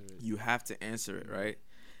have to answer it. you have to answer it, right?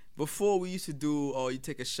 Before we used to do, you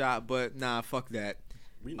take a shot, but nah, fuck that.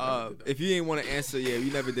 We never did that. If you ain't want to answer, yeah, we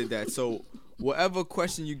never did that. So whatever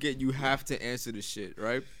question you get, you have to answer the shit,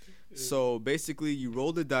 right? So basically, you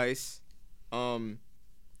roll the dice.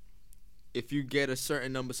 If you get a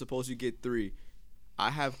certain number, suppose you get 3. I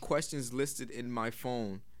have questions listed in my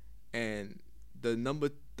phone, and the number,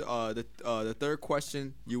 the third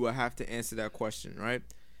question, you will have to answer that question, right?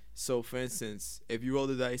 So, for instance, if you roll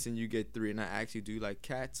the dice and you get 3, and I ask you, do you like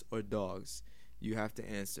cats or dogs? You have to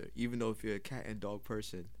answer, even though if you're a cat and dog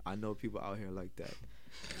person. I know people out here like that.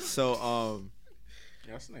 So,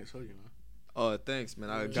 Yeah, that's a nice hoodie, man. oh, thanks, man.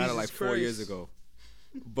 I got it Jesus like 4 years Christ. ago.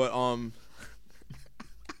 But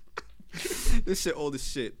this shit old as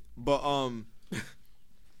shit. But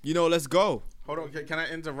let's go. Hold on, can I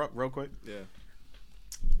interrupt real quick? Yeah.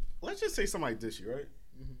 Let's just say somebody diss you, right?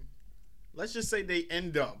 Let's just say they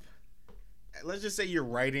end up. Let's just say you're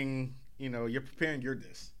writing, you're preparing your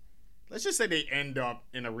diss. Let's just say they end up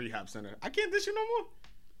in a rehab center. I can't diss you no more.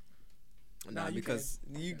 Nah, you because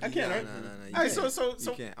you I can't, right? Nah, you Alright, can't. so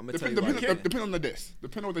You can't. I'm gonna tell you why. Depend on the disc.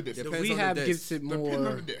 Depend on the disc. The Depends on the rehab disc. gives it Depend on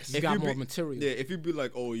more. the disc. You If got you more be- material. Yeah, if you be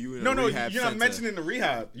like, oh, you in a No, rehab you're not center. mentioning the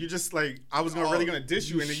rehab. You just like I was really gonna diss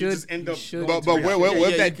you, You and then should- you just end you up. should. going But to rehab. what Yeah,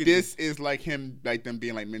 if you that could- disc is like him, like them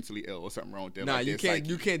being like mentally ill or something wrong with them? Nah, like you this, can't. like-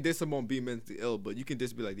 You can't diss someone being mentally ill, but you can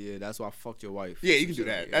just be like, yeah, that's why I fucked your wife. Yeah, you can do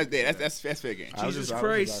that. Yeah, That's fair game. I was Jesus just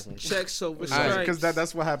Christ. asking. Checks over Alright, stripes. Because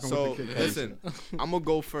that's what happened So with the kid. listen, I'm gonna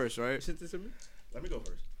go first, right? Sent this to me? Let me go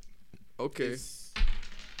first. Okay.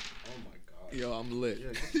 Oh my god. Yo, I'm lit.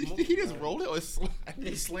 Yeah, He just rolled it or slammed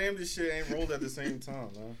He slammed this shit and rolled at the same time,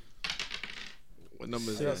 man. What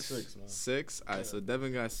number is I got that? 6, man. 6. All right, so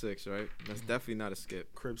Devin got 6, right? That's definitely not a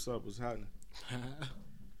skip. Crips up, what's happening?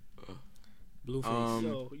 Blueface.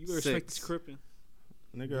 Yo, you respect this crippin'.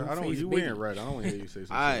 Nigga, I don't. You ain't right. I don't want to hear you say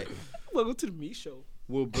something. All right. Welcome to the Me Show.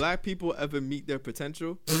 Will black people ever meet their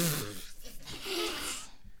potential?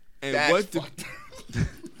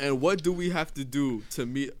 And what do we have to do to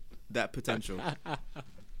meet that potential?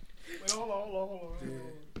 Wait, hold on.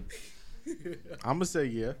 I'm gonna say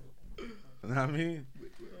yeah. You know what I mean?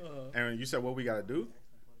 Aaron, you said what we gotta do?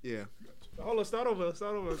 Yeah. Hold on, start over.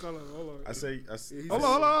 Hold on. I say. Hold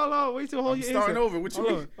on. Wait till hold your starting answer. over. What you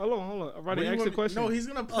mean? Hold on. I'm ready to ask the question. No, he's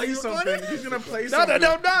gonna play something. He's gonna play something.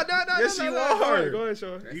 No. Yes, you are. Go ahead,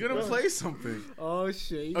 Sean. You're gonna play something. Oh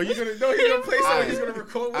shit. Oh, you're gonna he's gonna play something. He's gonna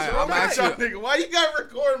record. What's wrong with y'all, nigga? Why you gotta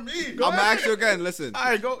record me? I'm gonna ask you again. Listen. All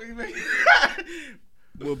right, go.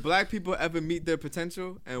 Will black people ever meet their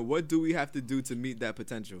potential? And what do we have to do to meet that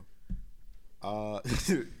potential?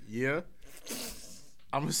 Yeah.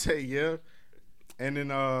 I'm gonna say yeah. And then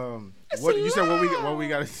what you said what we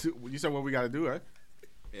gotta do? You said what we gotta do, right?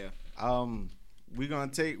 Yeah. We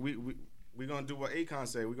gonna take we gonna do what Akon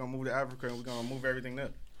said. We gonna move to Africa and we gonna move everything there.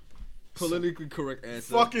 Politically correct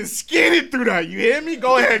answer. Fucking skated through that. You hear me?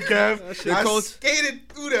 Go ahead, Kev. I skated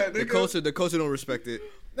through that. Nigga. The culture don't respect it.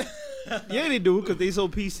 Yeah, they do because they so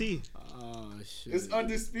PC. Oh shit. It's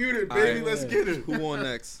undisputed, baby. Right. Let's get it. Who on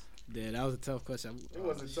next? Yeah, that was a tough question. It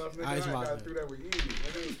wasn't tough, nigga. I got through that with easy.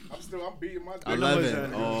 Nigga. I'm beating my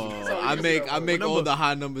 11. Oh, I make all the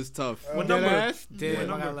high numbers tough. What number?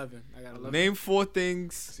 Damn, I got 11. Name 4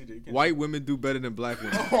 things white women do better than black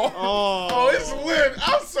women. Oh, it's lit.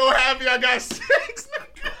 I'm so happy I got 6.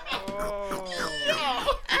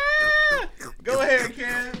 Go ahead,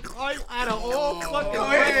 Cam. Out of all fucking Go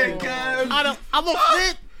ahead, Cam. I'm a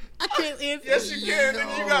fit. I can't answer. Yes, you can,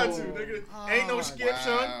 nigga. You got to, nigga. Ain't no skip,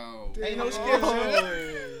 son. Ain't no skip, son.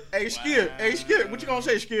 Hey, Skip. What you gonna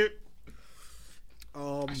say, Skip?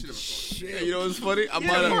 Shit. You know what's funny? I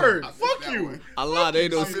Yeah, word. Fuck you. I lied. They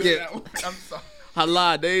ain't no skip. I'm sorry. I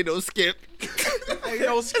lied. They ain't no skip. Ain't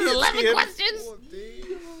no skip. 11 questions.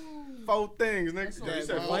 4 things, nigga. You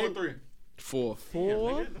said 4 or 3? 4.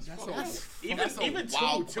 4. Even 2 is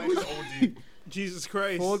OD. Jesus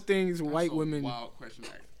Christ. 4 things white women Wild question.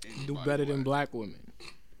 do better than black women.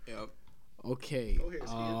 Yep. Okay.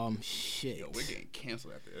 Shit. Yo, we're getting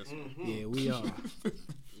canceled after this. Yeah, we are.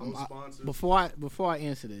 Sponsors. Before I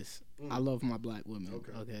answer this, I love my black women.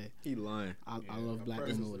 Okay. He lying. I love black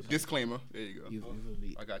women with a Disclaimer. There you go. You feel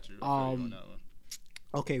me? I got you. I feel you on that one.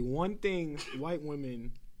 Okay, one thing white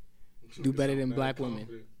women do better than black women.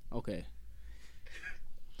 Okay.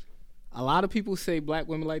 A lot of people say black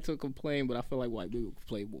women like to complain, but I feel like white people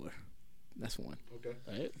complain more. That's one. Okay.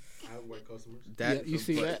 Right? I have white customers. Yeah, you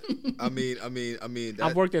see that? I mean.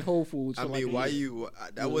 I've worked at Whole Foods. I mean, why you?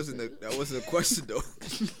 That wasn't a question though.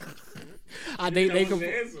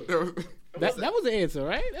 That was the answer,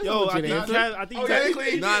 right? That's Yo, I think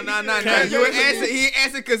technically. Nah. You answered. He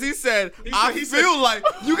answered because he said, "I feel like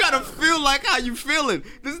you gotta feel like how you feeling."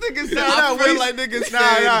 This nigga said, "I feel like niggas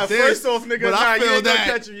saying this." First off, nigga, but I you feel ain't gonna that.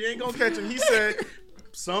 catch him. You ain't gonna catch him. He said,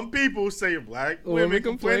 some people say black women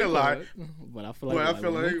complain a lot. But I feel like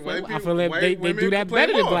white they women do that complain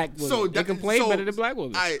better than more. black women. So they complain better than black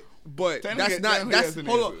women. But Technically- that's not. technically That's that's an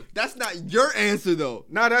hold on. answer. That's not your answer though.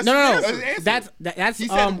 No, that's No. his answer. That's He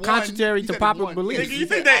said one. contrary He to said popular one. belief. Nigga, you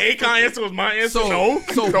think that Akon answer was my answer? So No.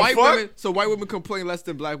 So The white fuck? women. So white women complain less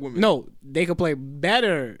than black women. No, they complain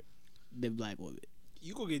better than black women.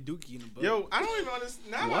 You gonna get Dookie in the butt. Yo, I don't even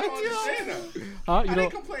understand. Now I don't understand that. Huh? How they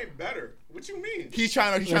complain better? What you mean? He's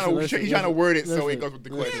trying Listen, to word it so listen. it goes with the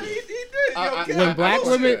Yeah, question. he did. When black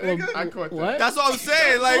women, I caught that. what? That's what I'm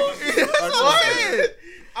saying. Like that's what I'm saying.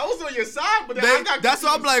 I was on your side, but then I got That's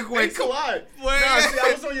what I'm like. Wait, Wait, collide. wait. Nah, see,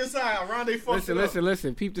 I was on your side. Around they fucked it up.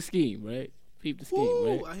 Listen. Peep the scheme, right? Peep the scheme,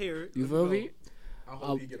 Ooh, right? I hear it. You feel me? I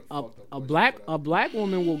hope you get a fucked up A question. black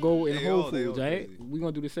woman will go in They Whole all- they Foods, all right? crazy. We're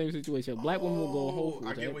gonna do the same situation. A black woman will go in Whole Foods,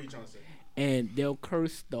 I get right? what you're trying to say. And they'll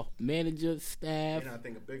curse the manager, staff, You're not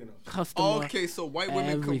thinking big enough. customer. Okay, so white women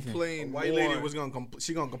everything. A complain white more. lady was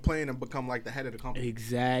she gonna complain and become like the head of the company.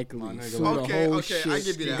 Exactly. My nigga. So Okay, the whole okay, shit. I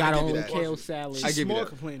give you that, Got I her give you own that. kale salad. I give you Small that.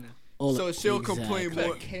 complaining. All So of- she'll complain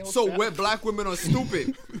exactly. more. So when black women are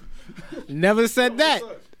stupid. Never said that.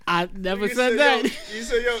 I never You said that. You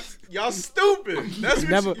said y'all stupid. That's what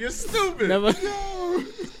Never. you're stupid. Never.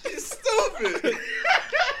 You're stupid.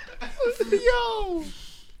 Yo.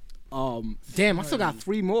 Damn, I still got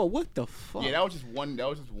 3 more. What the fuck? Yeah, that was just one.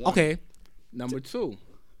 Okay. Number 2.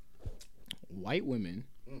 White women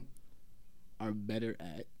are better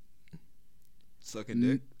at Sucking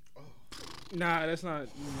dick. Nah, that's not.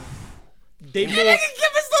 They more.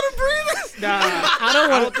 Nah, I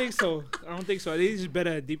don't I want don't think so. They just better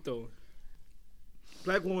at deep though.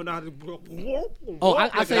 Black woman out of. Oh,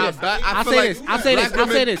 I say this. I'll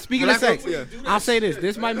say this. Speaking of sex, I'll say this.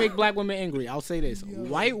 This might make black women angry. I'll say this.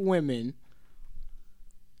 White women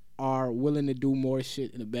are willing to do more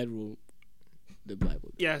shit in the bedroom than black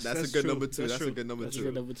women. Yes, that's a good number two. That's a good number two. That's a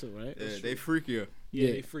good number two, right? Yeah, they freakier.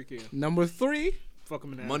 Yeah, they freakier. Number 3. Fuck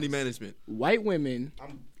them in the Money ass. management. White women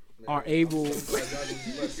are able.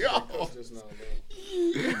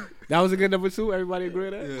 That was a good number 2. Everybody agree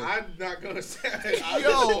with that? Yeah. I'm not gonna say. I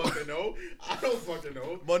don't fucking know. I don't fucking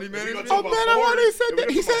know. Money management. Oh man, I already said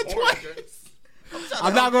that. He said twice.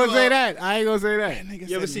 I'm not gonna say that. I ain't gonna say that.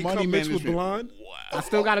 You ever see Money Mixed with Blonde? I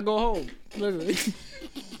still gotta go home. Listen.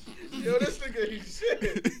 Yo, this nigga, he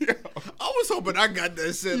shit. I was hoping I got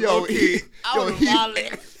that shit. Yo,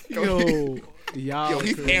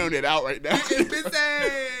 He's airing it out right now.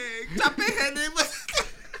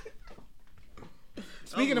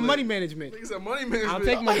 Speaking of money management, Nigga said money management. I'll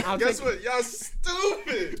take money. Guess what? Y'all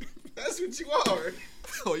stupid. That's what you are.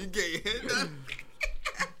 Oh, you get your head done?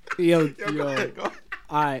 Yo. Go ahead, go.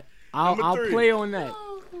 All right, I'll play on that.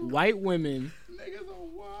 White women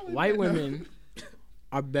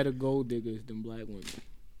are better gold diggers than black women.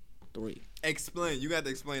 3. Explain. You got to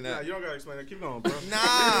explain that. Nah, you don't gotta explain that. Keep going, bro.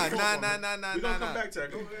 Nah. We gonna come back to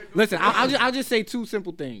that. Go ahead. Listen, I'll just say 2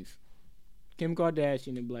 simple things: Kim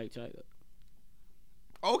Kardashian and Blac Chyna.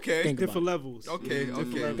 Okay. Different levels. Okay.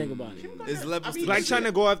 Think about it. It's levels. Blac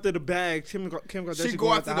Chyna go after the bag. Kim Kardashian She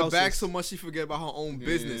go after the houses. bag so much she forget about her own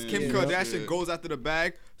business. Kim Kardashian goes after the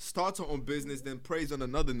bag, starts her own business, then preys on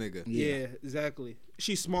another nigga. Yeah, exactly.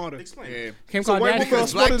 She's smarter. Explain. Yeah. Kim So white women are Kardashian.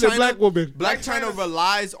 smarter than black women. Blac Chyna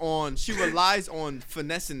relies on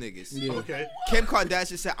finessing niggas. Yeah. Okay. Kim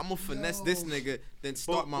Kardashian said, "I'm gonna finesse this nigga, then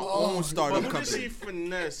start my own startup But who did company." she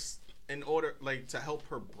finesse in order, like, to help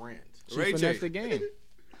her brand? She Ray finessed J. the game.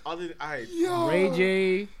 Other than Ray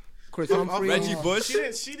J, Chris Humphrey, Reggie Bush. She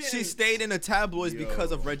didn't. She stayed in the tabloids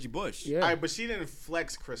because of Reggie Bush. Yeah. All right, but she didn't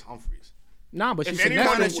flex Chris Humphries. Nah, but she If finessed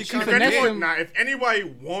anybody, him. She finessed him. if anybody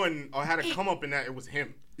won or had a come up in that, it was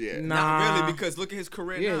him. Yeah. Nah. Not really, because look at his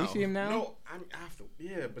career Yeah, now. you see him now? No, I mean after.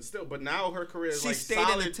 Yeah, but still, but now her career is She like stayed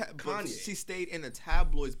solid in the Kanye. she stayed in the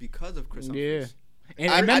tabloids because of Chris Yeah. Humphries. And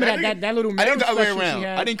I remember think- that little I think the other way special she around.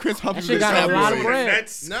 had? I think Chris Humphries That shit got a lot of The bread.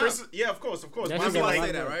 Nets, Nah. Chris, yeah, of course. That But shit I mean, got a like, lot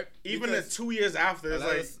of that, bread. right? even Because- the 2 years after, it's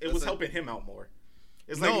That's- like it was that's a- helping him out more.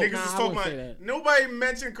 It's No. like niggas Nah, was I talking wouldn't say about. that. Nobody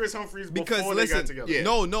mentioned Chris Humphries Because before they got listen,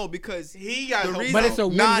 together. no, because He got The help. reason- But it's a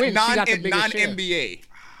win-win. She got the biggest share.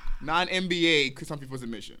 Non-NBA, Chris Humphries was a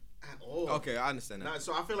mission. okay, I understand that. Nah,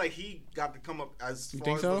 so I feel like he got to come up as You far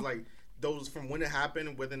think as so? was like those from when it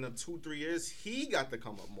happened within the 2-3 years. He got to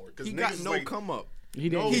come up more because He got no come up. He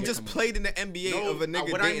didn't. He just played in the NBA of a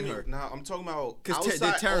nigga dating her. Nah, I'm talking about 'Cause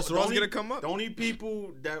outside- did Terrence the Ross only- get to come up? The only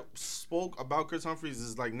people that spoke about Chris Humphries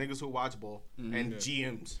is like niggas who watch ball and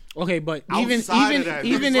GMs. Okay, but Outside of that,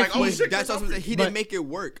 even it's if like, oh, we- shit, That's what I'm saying. He But- didn't make it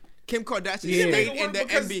work. Kim Kardashian Yeah. stayed Make it in work the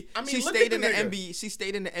because, NBA. I mean, She look stayed at in the the nigga. NBA. She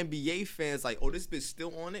stayed in the NBA fans like, oh, this bitch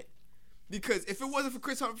still on it. Because if it wasn't for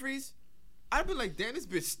Chris Humphries, I'd be like, damn, this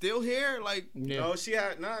bitch still here. Like, No, she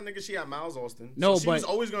had nigga. She had Miles Austin. No, so she but was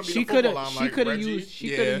always gonna be she the football coulda- line. she Like coulda Reggie. used she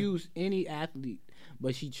coulda used any athlete,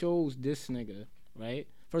 but she chose this nigga, right?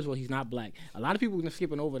 First of all, he's not black. A lot of people are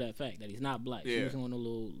skipping over that fact that he's not black. She Yeah. was on a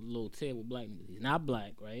little tear with black niggas. He's not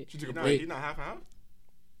black, right? Nah, he's not half and half.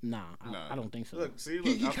 Nah, I don't think so. Look, see, look,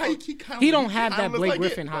 He don't have that looks Blake like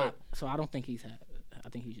Griffin it, hot, so I don't think he's had. I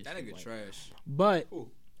think he's just that nigga white. trash. But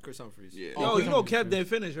Chris Humphries. Yeah. Yo, you know Kev didn't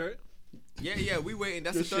finish, right? Yeah, we waiting.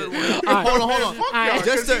 That's the third one. All right. Hold on. right.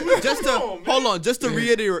 Just to hold on, just to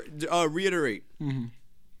reiterate. Mm-hmm.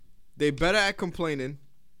 They better at complaining.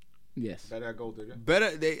 Yes. Better at gold digger.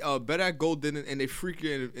 Better at gold digging, and they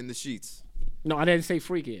freakier in the sheets. No, I didn't say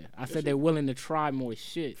freakier. I said they're willing to try more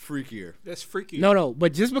shit. Freakier. That's freaky. No,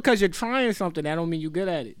 but just because you're trying something, that don't mean you're good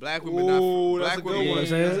at it. Black women Ooh, not. that's Black a good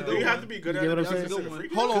women. one. Do you have to be good at You it? know what I'm Y'all saying? consider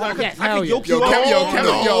freaky? Hold on. Yes, hell yeah.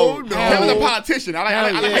 Kevin's a politician. I like how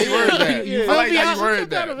you worded that. You I like feel me? how you worded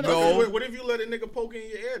that. No. What if you let a nigga poke in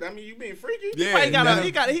your ear? I mean, you being freaky? Yeah. He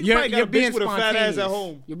probably got a You're bitch being with a fat ass spontaneous. at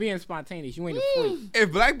home. You're being spontaneous. You ain't a freak.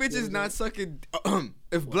 If black bitches not sucking,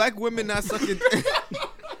 if black women not sucking,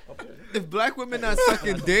 if black women not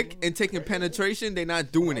sucking dick and taking penetration, they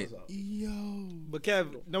not doing it. But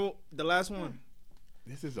Kev, no, the last one.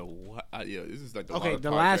 This is a what? Yeah, this is like the Okay, wildest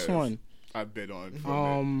the last podcast one. I've been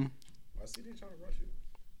on. I see they trying to rush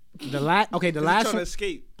you. The last Trying to one.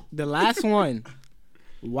 escape. The last one.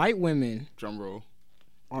 White women Drum roll.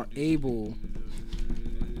 are able.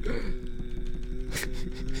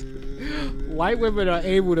 White women are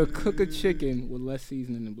able to cook a chicken with less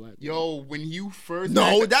seasoning than black women. Yo, when you first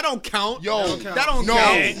No, that don't count. Yo, that don't no.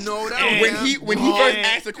 count. No, that don't count. When he first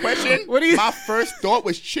asked the question, my first thought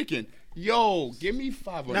was chicken. Yo, give me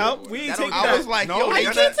 5 on No, that. we ain't That take don't- that. I was like, No, yo, we I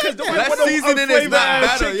can't can't take take that. Less seasoning is not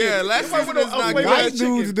better. Yeah, less seasoning is not good. White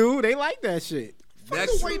dudes do. They like that shit.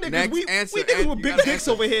 Next, White niggas, next we answer. niggas and with you big gotta dicks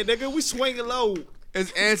answer. over here, nigga. We swinging low.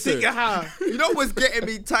 It's answer. Thinking high. You know what's getting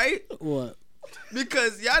me tight? What?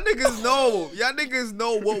 Because y'all niggas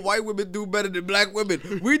know what white women do better than black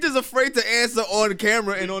women. We just afraid to answer on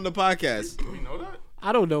camera and on the podcast. We know that.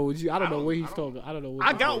 I don't know what you. I don't know what he's talking. I don't know. What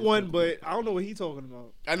I got one, but I don't know what he talking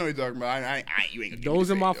about. I know what you're talking about. You ain't gonna Those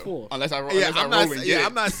give are me my the 4. Unless I roll. Yeah, Unless I I'm roll not. and Yeah, get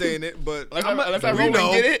I'm not saying it, but Unless I we roll and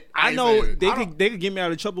know. get it. I know ain't saying it. they could get me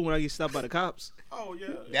out of trouble when I get stopped by the cops. Oh yeah.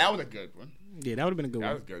 That was a good one. Yeah, that would have been a good That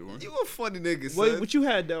one. was a good one. You a funny nigga, son. What you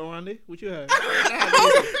had though, Ronde? What you had?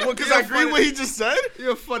 Well, because I agree with what he just said. You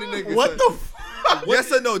a funny nigga. What son. the fuck?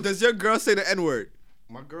 Yes or no? Does your girl say the N word?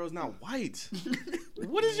 My girl's not white.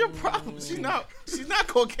 What is your problem? She's not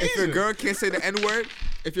Caucasian. If your girl can't say the N word,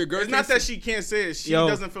 if your girl it's not that she can't say it. She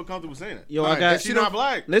doesn't feel comfortable saying it. Yo, All I right, got. She's not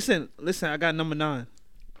black. Listen. I got number 9.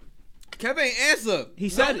 Kevin ain't answer. He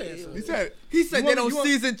said He said they don't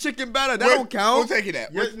season chicken better. That don't count. We'll take it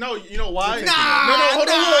that. Yeah, no, you know why? Nah, hold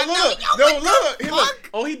nah, on, look. Hey, look.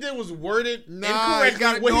 All he did was word it Nah, incorrectly. you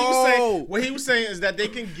gotta What he was saying is that they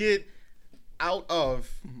can get out of,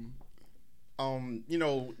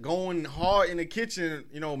 going hard in the kitchen,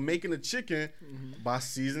 making a chicken by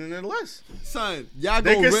seasoning it less. Son, y'all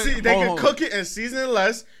They go can cook it and season it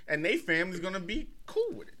less, and they family's gonna be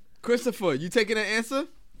cool with it. Christopher, you taking an answer?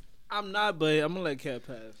 I'm not, but I'm gonna let Cat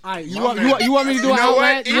pass. All right, you want me to do an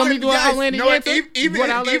outland? You want me to do an outlandish answer? Even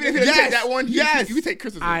if you take that one, you can take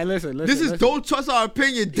Christmas. All right, listen. This is don't trust our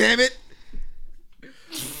opinion, damn it.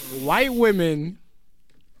 White women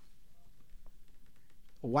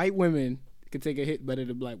can take a hit better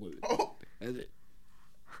than black women. That's it.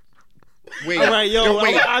 Wait, all right,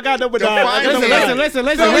 I got number 9. Listen.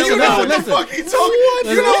 You know what the fuck he talking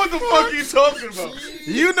about.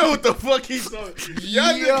 You know what the fuck he's talking.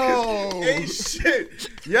 Y'all niggas ain't shit.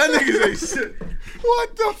 Y'all niggas ain't shit.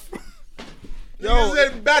 What the fuck? Yo,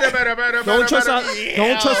 better. Don't trust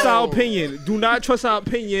our opinion. Do not trust our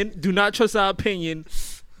opinion. Do not trust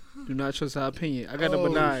our opinion. I got number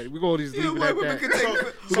 9. We're going to just leave it at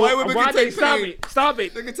that. White women can take pain. Stop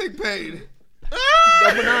it. They can take pain.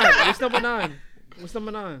 Number 9. What's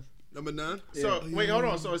number 9? Number 9? So, wait, hold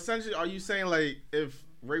on. So, essentially, are you saying, like, if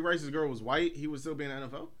Ray Rice's girl was white, he would still be in the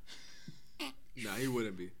NFL? Nah, he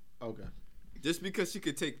wouldn't be. Okay. Just because she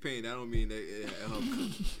could take pain, that don't mean that it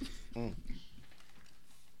helps.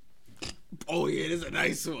 Oh, yeah, this is a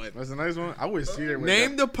nice one. That's a nice one. I would see that.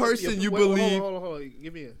 Name the person you believe. Hold on.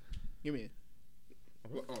 Give me a. Oh,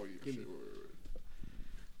 yeah.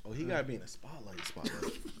 Oh, he gotta be in a spotlight. All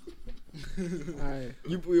right.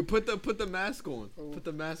 You put the mask on. Put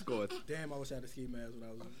the mask on. Damn, I wish I had a ski mask when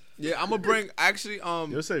I was on. Yeah, I'm gonna bring actually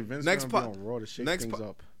You'll say Vince next gonna be on Raw to shake things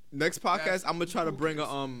up. Next podcast, I'm gonna try to bring a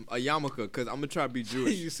yarmulke because I'm gonna try to be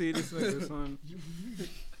Jewish. You see this nigga, son?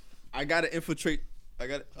 I gotta infiltrate. I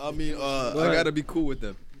gotta be cool with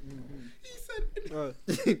them. He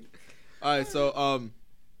said. All right,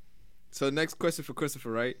 so next question for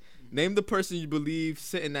Christopher, right? Name the person you believe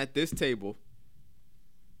sitting at this table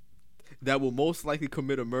that will most likely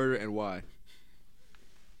commit a murder and why.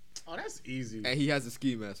 Oh, that's easy. And he has a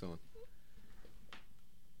ski mask on.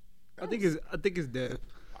 I think it's Dev.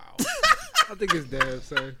 Wow. I think it's Dev,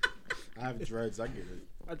 sir. I have dreads. I get it.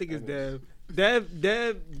 I think it's Dev.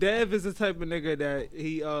 Dev is the type of nigga that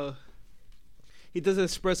he doesn't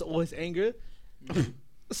express all his anger.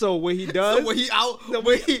 So when he does, so when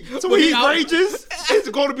he rages, it's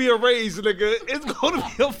gonna be a rage, nigga. It's gonna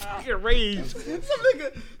be a fucking rage. Some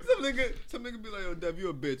nigga be like, "Yo, Dev, you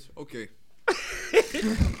a bitch." Okay.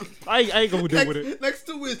 I ain't gonna deal with it. Next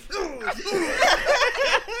to it.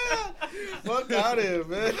 Fuck out of here,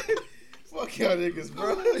 man. Fuck y'all niggas,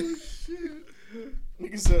 bro.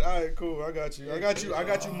 Nigga said, "All right, cool. I got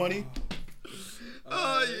you money."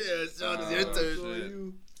 Oh yeah, Sean, it's your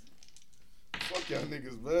turn. Fuck y'all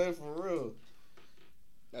niggas, man, for real.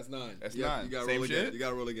 That's 9. That's yeah, 9. You gotta Same roll shit? again. You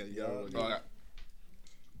gotta roll again. Oh, I got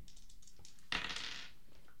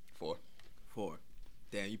 4.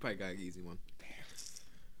 Damn, you probably got an easy one. Damn.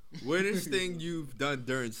 Weirdest thing you've done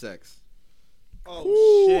during sex? Oh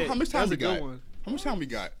shit! How much time That's we a good got? one. How much time we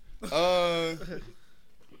got?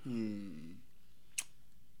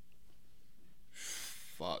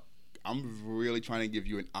 Fuck. I'm really trying to give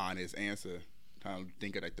you an honest answer. Trying to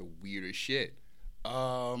think of like the weirdest shit.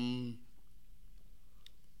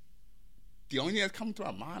 the only thing that's coming to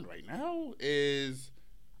our mind right now is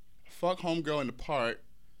fuck homegirl in the park.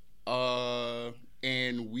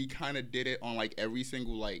 And we kind of did it on like every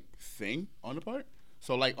single like thing on the park.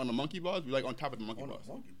 So like on the monkey bars, we like on top of the monkey bars.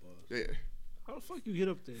 Yeah. How the fuck you get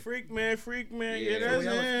up there? Freak man. Yeah, that's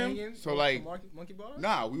him. So like, monkey bar?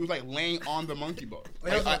 nah, we was like laying on the monkey bar.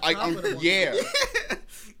 Like, yeah.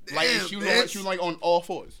 Like she was like on all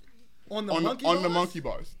fours. On the monkey bars? On the monkey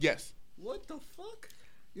bars. Yes. What the fuck?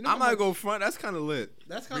 You I might go front. That's kind of lit.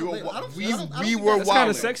 That's kind of lit. We were wild. That's kind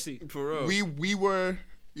of sexy. For real. We were.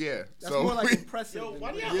 Yeah. That's so more like impressive. Yo,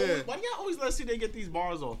 why do y'all always let see they get these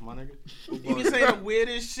bars off, my nigga? You be saying the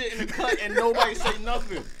weirdest shit in the cut and nobody say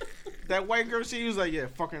nothing. That white girl, she was like, yeah,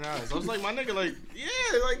 fucking ass. I was like, my nigga, like,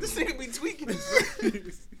 yeah, like this nigga be tweaking.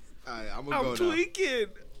 Alright, I'm gonna go tweaking.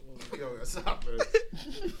 Yo, stop, man.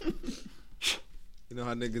 You know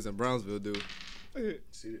how niggas in Brownsville do.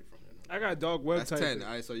 See it from there. I got dog web That's 10.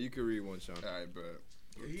 Alright, so you can read one, Sean. Alright, bro.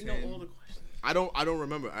 You know all the questions. I don't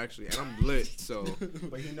remember actually, and I'm lit. So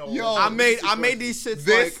But he know Yo, all I the made these shits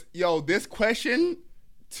this question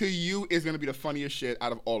to you is gonna be the funniest shit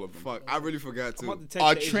out of all of them. Fuck, I really forgot to.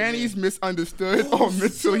 Are trannies misunderstood or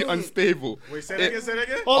mentally unstable? Wait, say that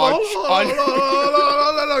again? Hold on.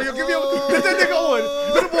 Yo, give me put that nigga on.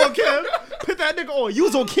 Put him on, Cam. Put that nigga on. You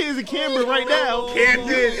was on Kansas Cameron right now. Camden.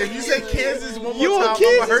 If you say Kansas one more You time, on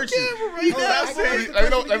I'ma hurt Kansas you. Cameron right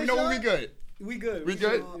now. Let me know when we good. We good. We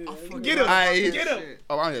good? Get him. Get him.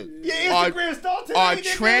 Oh, I'm here. Yeah, Instagram star today. Are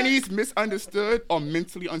nigga. trannies misunderstood or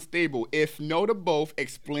mentally unstable? If no to both,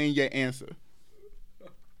 explain your answer.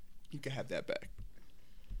 You can have that back.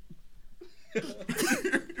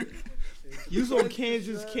 You was on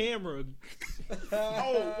Kansas Cameron.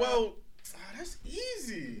 Oh, well, that's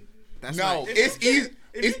easy. That's no, not- it's easy.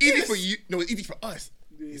 It's you easy get for you. No, it's easy for us.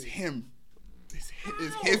 It's him. It's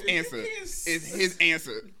his answer. It's his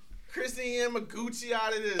answer. Christian Magucci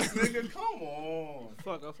out of this, nigga. Come on.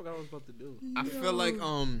 Fuck, I forgot what I was about to do. I feel like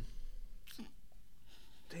Damn,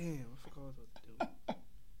 I forgot what I was about to do.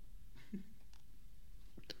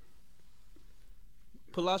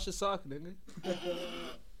 Pull out your sock, nigga.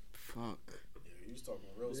 fuck. You was talking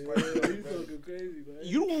real You spicy. talking crazy, man.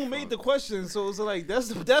 You the one who made the question, so it's like that's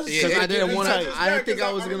Yeah, because I didn't want to. I didn't think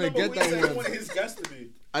I was gonna get that one. wanted his guest to be.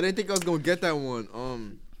 I didn't think I was gonna get that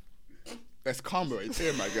one. That's karma right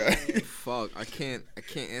there, my guy. Fuck, I can't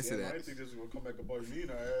answer I that. didn't think this was gonna come back above me in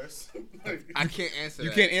her ass. I can't answer You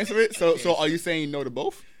that. can't answer it. So are you saying no to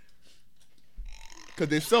both?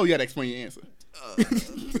 Because if so, you gotta explain your answer.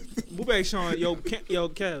 Move back, Sean. Yo,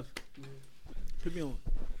 Kev. Put me on.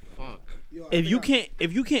 Fuck. Yo, If you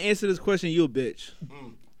can't answer this question, you a bitch.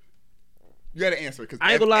 You gotta answer it. Cause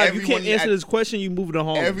I ain't gonna lie. If you everyone can't answer this question, you move to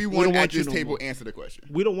Harlem. We Everyone don't at want you this no table more. answer the question.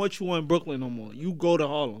 We don't want you in Brooklyn no more. You go to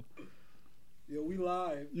Harlem. Yo, we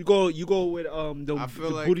live. You go with the I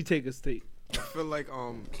feel like- booty taker state. I feel like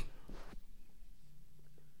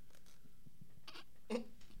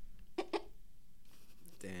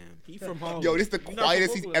Damn. He from Harlem. Yo, this is the You not from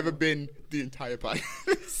quietest he's Brooklyn, ever though. been the entire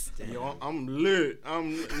podcast. Yo, I'm lit.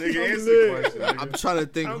 Nigga, answer lit. the question. Nigga. I'm trying to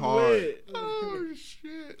think I'm hard. lit. Oh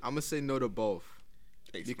shit! I'm gonna say no to both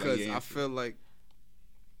Explain because your I answer. feel like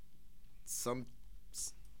some.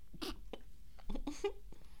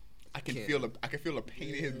 I can can't. feel the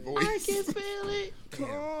pain in his voice. I can feel it.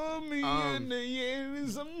 Call me in the end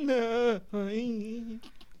of some night.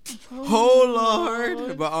 Oh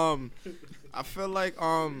Lord, but I feel like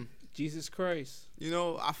Jesus Christ. you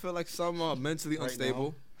know, I feel like some are mentally Right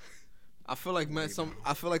unstable. I feel like some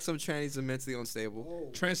trannies are mentally unstable.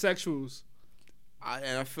 Transsexuals.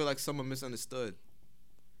 And I feel like some are misunderstood.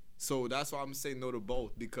 So that's why I'm saying no to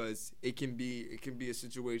both because it can be a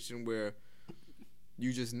situation where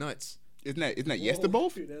you just nuts. Isn't that yes to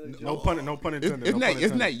both? No pun intended.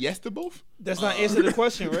 Isn't that yes to both? That's not answer the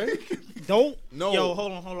question, right? Don't. No. Yo,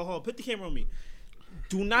 hold on. Put the camera on me.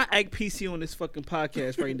 Do not act PC on this fucking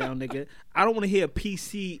podcast right now, nigga. I don't want to hear a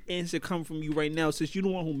PC answer come from you right now since you the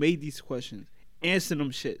one who made these questions. Answer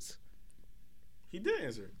them shits. He did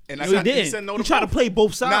answer. And No, he didn't. said no you to try to both. play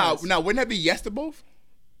both sides. Now, wouldn't that be yes to both?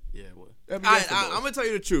 Yeah, what? That'd be yes to both. I'm gonna tell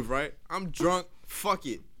you the truth, right? I'm drunk. Fuck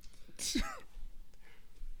it.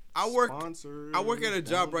 I work at a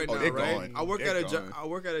job right now, they're right? gone. I work They're at a job. gone. I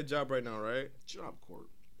work at a job right now, right? Job court.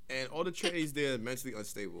 And all the trainees there are mentally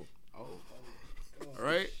unstable.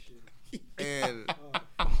 Right? And Cut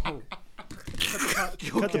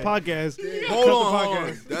the podcast. hold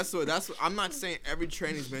on. That's what I'm not saying every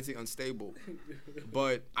trainee is mentally unstable,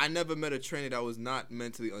 but I never met a trainee that was not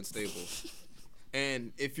mentally unstable.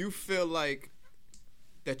 And if you feel like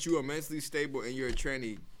that you are mentally stable and you're a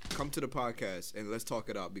trainee, come to the podcast and let's talk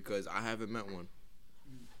it out because I haven't met one.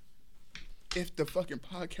 if the fucking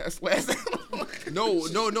podcast lasts. No.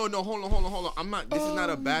 Hold on. I'm not. This is not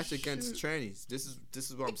a bash against trannies. This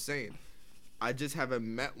is what I'm saying. I just haven't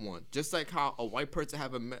met one. Just like how a white person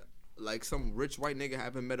haven't met, like some rich white nigga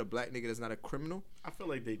haven't met a black nigga that's not a criminal. I feel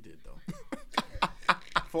like they did though.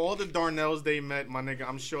 For all the Darnells they met, my nigga,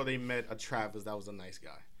 I'm sure they met a Travis that was a nice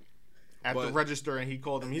guy. At the register, and he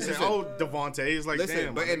called him. He said, "Oh, Devontae." He's like,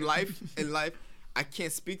 "Damn." But in life, I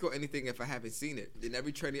can't speak on anything if I haven't seen it. And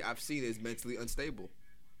every tranny I've seen is mentally unstable.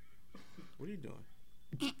 What are you doing?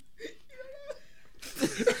 He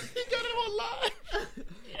got it on live.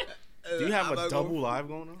 Do you have a double live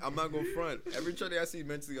going on? I'm not gonna front. Every tranny I see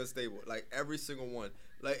mentally unstable. Like every single one.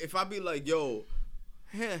 Like if I be like, "Yo,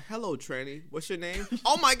 hey, hello tranny, what's your name?"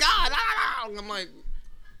 Oh my god! I'm like,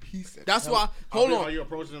 he said. That's why. Hold on. Are you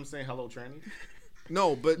approaching them saying hello tranny?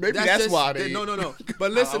 No, but maybe that's why they. No.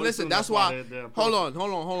 But listen. That's why. Hold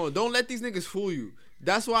on. Don't let these niggas fool you.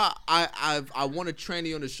 That's why I want a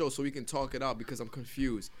tranny on the show so we can talk it out because I'm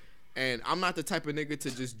confused, and I'm not the type of nigga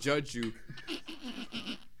to just judge you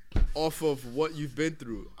off of what you've been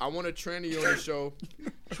through. I want a tranny on the show.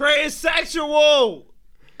 Transsexual.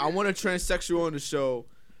 I want a transsexual on the show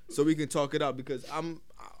so we can talk it out because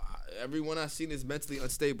everyone I've seen is mentally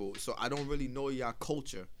unstable, so I don't really know y'all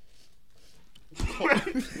culture.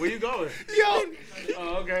 Where you going? Yo.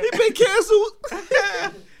 Oh, okay. He been canceled.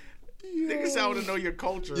 Niggas, I want to know your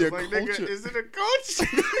culture. Your like, culture. nigga, is it a culture?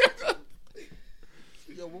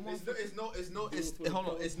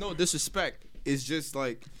 It's no disrespect. It's just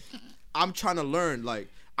like I'm trying to learn. Like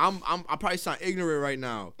I probably sound ignorant right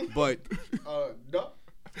now, but no.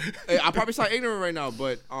 I probably sound ignorant right now,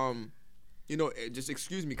 but just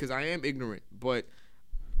excuse me because I am ignorant, but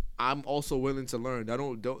I'm also willing to learn. I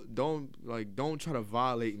don't try to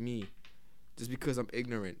violate me just because I'm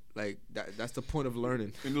ignorant. Like that's the point of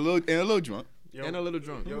learning. And a little drunk. Yo, and a little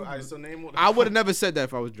drunk. Yo, right, so name what I would have never said that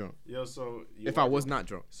if I was drunk. Yo, so if I was not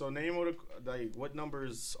drunk. So name what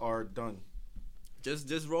numbers are done.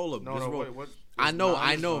 Just roll them. No, just roll. What I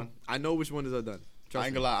know which ones are done. I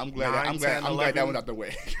ain't gonna lie. I'm glad that one's out the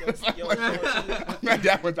way. I'm glad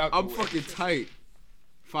that one's out the way. I'm fucking tight.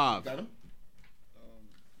 5. Got him?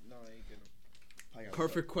 No, I ain't get him.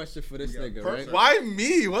 Perfect question for this nigga, right? Why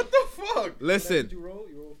me? What the fuck? Listen. Did you roll?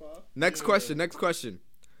 You roll 5? Next question.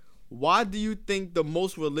 Why do you think the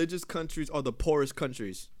most religious countries are the poorest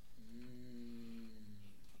countries?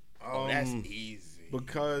 That's easy.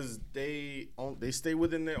 Because they stay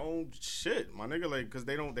within their own shit, my nigga. Like, cause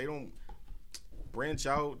they don't branch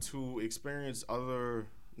out to experience other,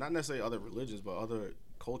 not necessarily other religions, but other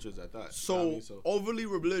cultures at that. So, you know what I mean? So overly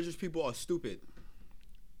religious people are stupid.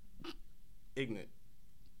 Ignorant.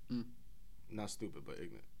 Not stupid, but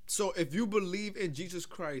ignorant. So if you believe in Jesus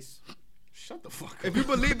Christ, shut the fuck up. If you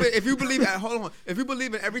believe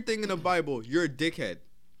in everything in the Bible, you're a dickhead.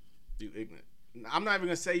 You ignorant. I'm not even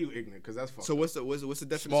gonna say you ignorant because that's fucked. So what's the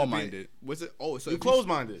definition? Small-minded. What's it? Oh, so you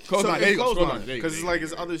closed-minded. Closed-minded. Because it's like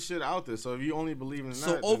it's other shit out there. So if you only believe in that,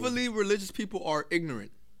 so overly religious people are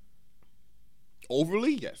ignorant.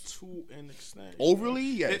 Overly, yes. To an extent. Overly,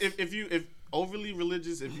 yes. If overly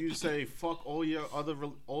religious, if you say fuck all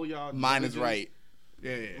y'all mine is right.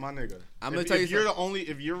 Yeah, my nigga. I'm gonna tell you,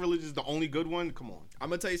 if your religion is the only good one, come on. I'm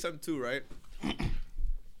gonna tell you something too, right?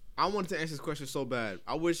 I wanted to answer this question so bad.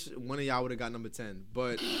 I wish one of y'all would have got number 10,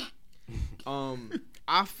 but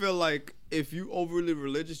I feel like if you overly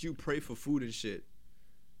religious, you pray for food and shit,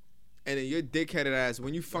 and then your dickheaded ass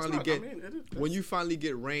when you finally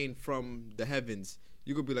get rain from the heavens,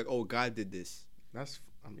 you could be like, oh, God did this. That's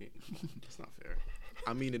not fair.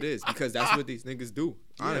 I mean, it is because that's what these niggas do.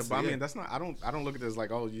 Honestly, but I mean, that's not. I don't look at this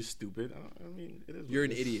like, oh, you stupid. I mean, it is. You're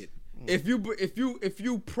an idiot. If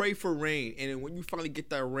you pray for rain and then when you finally get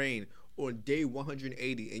that rain on day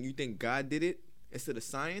 180 and you think God did it instead of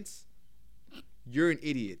science, you're an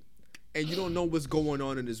idiot and you don't know what's going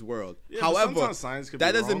on in this world. Yeah, However, science could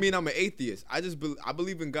that be doesn't wrong. mean I'm an atheist. I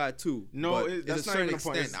believe in God too. No, but that's a not even certain the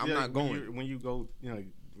point. extent. I'm not going. When you go,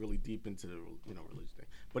 really deep into the religious thing,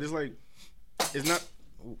 but it's like it's not.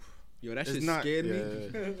 Oof. Yo, that shit scared me.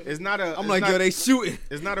 It's not a. I'm like, yo, they shooting.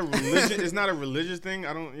 It's not a religion. It's not a religious thing.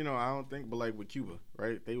 I don't think. But like with Cuba,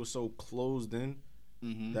 right? They were so closed in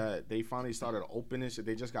that they finally started opening shit.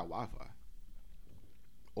 They just got Wi-Fi.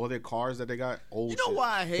 All their cars that they got old. You know shit.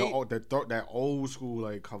 why I hate that old school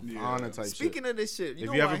like Havana type shit. Speaking of this shit,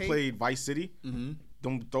 if you ever played Vice City,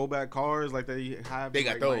 them throwback cars like they have. They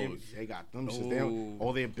got those. Miami, they got them shit.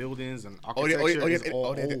 All their buildings and they architecture is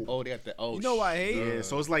all old. They got the You know why I hate? Yeah,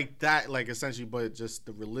 so it's like that, like essentially, but just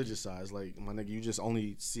the religious side. Like my nigga, you just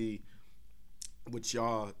only see what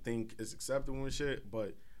y'all think is acceptable and shit.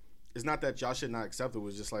 But it's not that y'all should not accept it.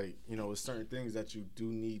 It's just like, you know, it's certain things that you do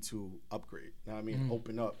need to upgrade. You know what I mean?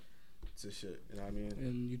 Open up to shit. You know what I mean?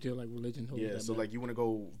 And you feel like religion holds Yeah, that so back. like you want to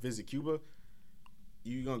go visit Cuba,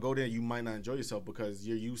 you're going to go there and you might not enjoy yourself because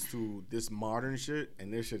you're used to this modern shit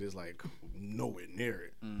and this shit is like nowhere near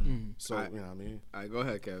it. So, you know what I mean? All right, go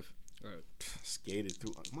ahead, Kev. Skated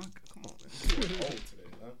through. Come on, man. We're old today,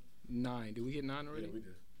 huh? 9. Did we get 9 already? Yeah,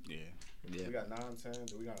 we did. Yeah. We got 9, 10.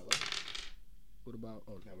 Do we got 11? What about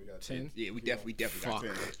No, we got 10? Yeah, we definitely got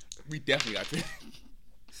 10. We definitely got 10.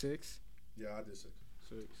 6? Yeah, I did 6.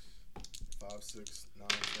 5, 6, 9,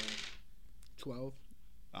 10. 12?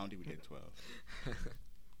 I don't think we did 12.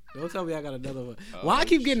 Don't tell me I got another one. Why I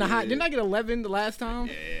keep getting a hot? Didn't I get 11 the last time?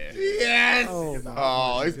 Yeah. Yes.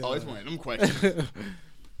 Oh, It's one of them questions.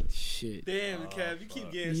 Shit. Damn, Kev, you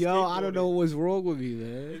keep getting Yo, I don't scapegoated. know what's wrong with me,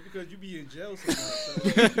 man. It's because you be in jail sometimes. So.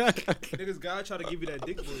 Niggas God try to give you that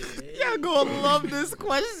dick boy. Y'all gonna love this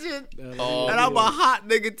question. Oh, And I'm a hot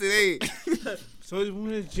nigga today. So you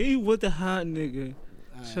want to G with the hot nigga.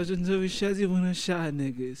 Such a to be shazzy when I shot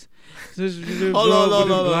niggas.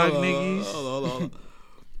 Hold on.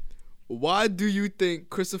 Why do you think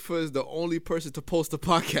Christopher is the only person to post a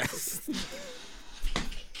podcast?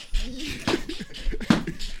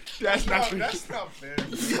 That's not fair.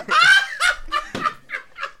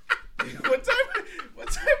 What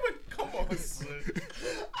type of come on, son.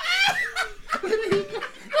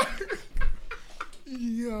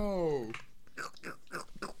 Yo.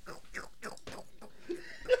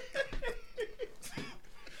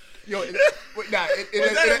 Yo, it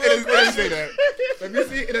doesn't say that. Let me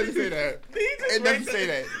see. It doesn't say that. It doesn't say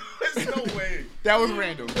that. There's no way. That was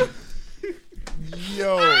random.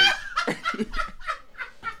 Yo.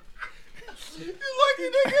 You lucky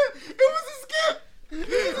nigga. It was a skip. I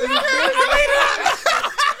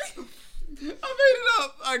made it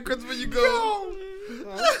up. All right, Christopher, you go.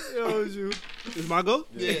 Yo, you. Is my go?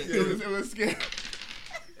 Yeah, it was scary.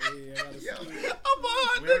 I'm a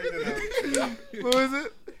hot nigga. What was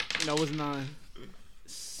it? That was 9.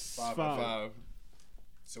 5.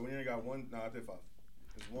 So we only got one. No, I did 5.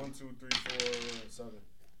 It's 1, 2, 3, 4, 7.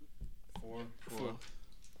 4. No,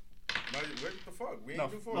 what the fuck? We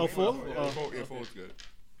ain't do 4. Oh, 4? Yeah, 4 was good.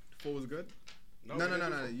 4 was good? No,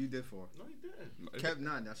 No. You did 4. No, you didn't. Kev,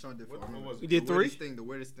 none. That Sean did 4. What was it? You did 3? The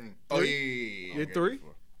weirdest thing. Oh, yeah. You did 3?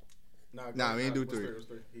 Nah, we ain't do 3. It was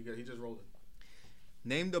 3. He just rolled it.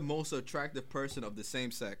 Name the most attractive person of the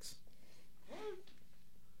same sex.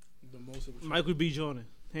 The most of Michael B. Jordan,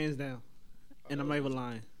 hands down. And I'm not even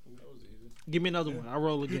lying. That was easy. Give me another one. I'll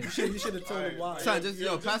roll again. You should have told him why. Son, just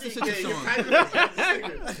pass the shit to Sean.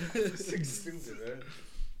 This thing's stupid, man.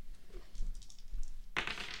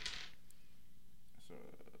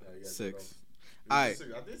 6. Alright.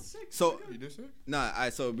 I did 6. So You did 6? nah,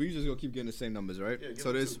 alright. So we just gonna keep getting the same numbers, right? Yeah, give So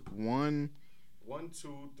him there's 2. 1. 1,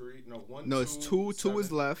 2, 3. No, 1. No, it's 2. 2 is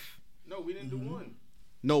 7. left. No, we didn't do 1.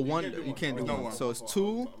 No, You 1. can't do You can't do Oh, 1. my So it's fault.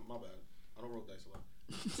 2. My bad. I don't roll dice a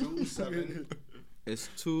lot. 2, 7. It's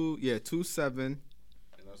 2. Yeah, 2, 7. And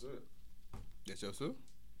that's it. That's your two?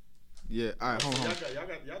 Yeah. All right. Hold on.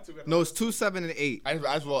 Y'all two got. No, it's 2, 7, and 8. I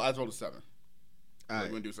just rolled a 7. All You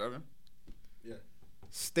right. want to do 7? Yeah.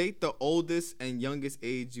 State the oldest and youngest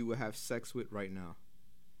age you would have sex with right now.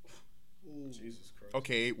 Jesus Christ.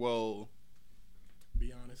 Okay, well,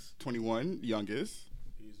 Be honest. 21, youngest,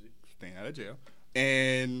 Easy. staying out of jail.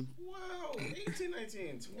 And, Wow. 18,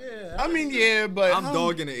 19, 20. Yeah. I mean, yeah, but I'm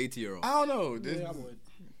dogging an 18-year-old. I don't know. This, Yeah, I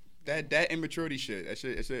would. that immaturity shit, that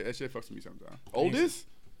shit fucks with me sometimes. Oldest?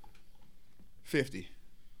 50.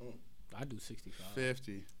 I do 65.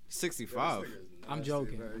 50. 65. I'm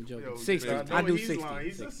joking. I'm joking. Yo, 60. I I do he's 60. lying.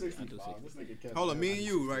 He said 60. I do 65. 60. This nigga kept Hold on, lying. me and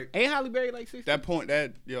you, right? Ain't Halle Berry like 60? That point,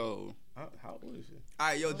 yo. How old is he? All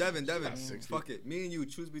right, yo, Devin. not 60. Fuck it. Me and you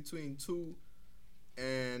choose between 2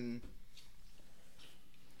 and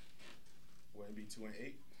Wouldn't it be 2 and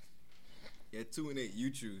 8? yeah, 2 and 8. You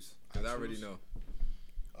choose, cause I already choose. know.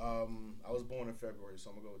 I was born in February, so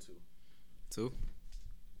I'm gonna go with 2. 2.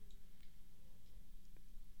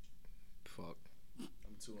 Fuck.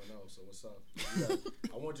 I'm 2 and 0. So what's up?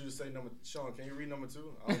 I want you to say number. Sean, can you read number 2?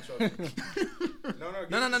 I don't trust you. No.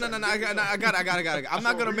 I got it. I'm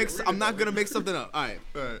not gonna Read mix. it, I'm not read gonna it. mix something up. All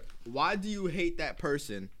right. Why do you hate that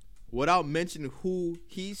person? Without mentioning who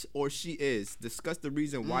he or she is, discuss the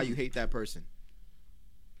reason why you hate that person.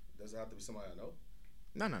 Does it have to be somebody I know?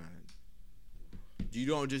 No. You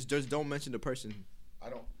don't just don't mention the person. I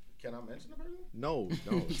don't. Can I mention the person? No.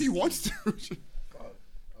 He wants to. Fuck.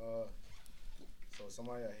 So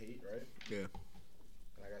somebody I hate, right? Yeah.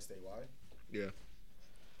 And I gotta stay why? Yeah.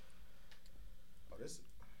 Oh, this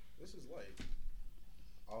is like.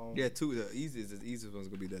 Yeah, two. The easiest one's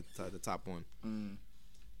gonna be the top one.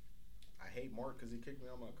 I hate Mark because he kicked me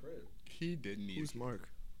out my crib. He didn't need. Who's Mark?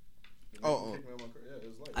 Oh. Kicked me out my crib. Yeah, it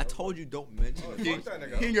was like, I told you don't mention it. Fuck that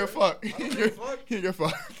nigga. He ain't give a fuck. I don't give a fuck. He ain't give a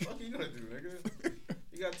fuck. Fuck you gonna do, nigga?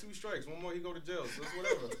 He got 2 strikes. One more, he go to jail. So it's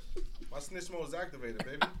whatever. My snitch mode is activated,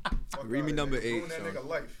 baby. Fuck Read me number 8. Ruin that nigga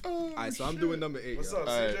life. Alright, so I'm doing number 8. What's yo. up,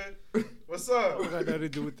 CJ? What's up? What got that to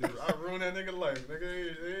do with this? I ruined that nigga life, nigga.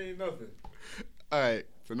 It ain't nothing. All right.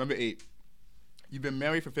 So number 8. You've been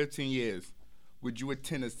married for 15 years. Would you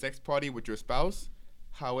attend a sex party with your spouse?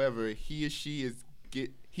 However, he or she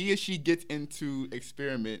gets into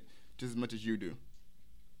experiment just as much as you do.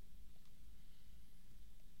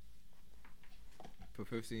 For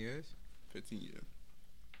 15 years? 15 years.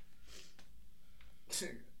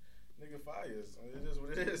 Nigga, 5 years. It is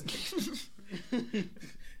what it is. You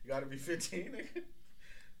gotta be 15, nigga.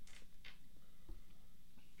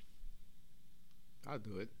 I'll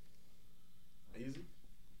do it. Easy?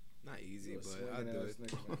 Not easy, but swinging I'll do ass it.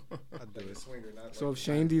 nigga, man. I'll do Like a it. swinger, not So like if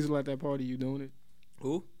Shane Diesel at that party, you doing it?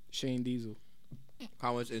 Who? Shane Diesel.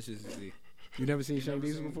 How much inches is he? You never seen Shane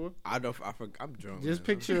Diesel before? I'm drunk. Just man.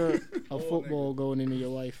 picture a football going into your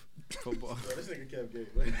life. Football. Bro, this nigga kept gay,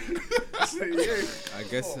 man. I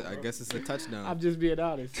guess it's a touchdown. I'm just being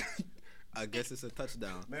honest. I guess it's a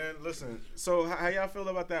touchdown. Man, listen. So how y'all feel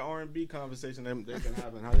about that R&B conversation they've been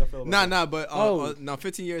having? How y'all feel about that? But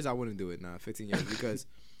 15 years I wouldn't do it. 15 years because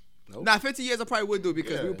 15 years I probably would do it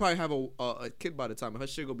because we would probably have a kid by the time. Her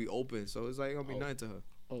shit gonna be open, so it's like gonna be nothing to her.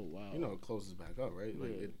 Oh wow. You know it closes back up, right?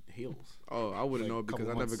 Like it heals. Oh, I wouldn't Like, know because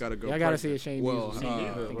couple I never months. got a girl. Yeah, I gotta see a Shane Well,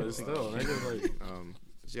 Diesel. But still, nigga, like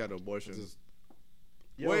she had an abortion.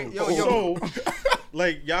 So,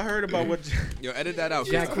 like y'all heard about what? Yo, edit that out.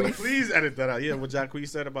 Jacquees? Please edit that out. Yeah, what Jacquees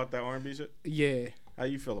said about that R&B shit. Yeah. How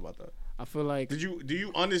you feel about that? I feel like. Do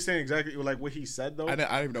you understand exactly like what he said though? I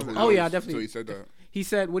don't even know who. Oh it yeah, I was, definitely. So he said that. He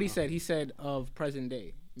said what he said. He said of present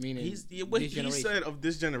day, meaning What this he generation. said of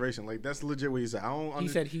this generation, like that's legit what he said. I don't. He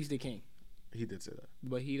said he's the king, he did say that.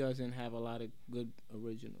 but he doesn't have a lot of good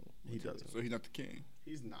original. He doesn't. So he's not the king.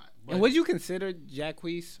 He's not. And would you consider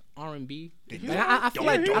Jacquees R&B? He's Like, I feel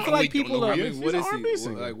like people are. What is he?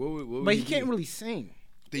 Like what would But he he can't be? really sing.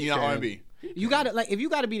 Then you're not R&B. You gotta like if you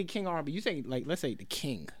gotta be the king R&B, you say like let's say the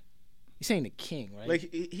king. You're saying the king, right?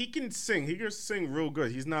 Like he can sing. He can sing real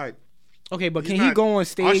good. He's not. Okay, but he's can he not go on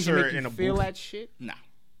stage and Usher make in you a feel booth. that shit? Nah.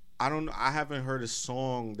 I don't know. I haven't heard a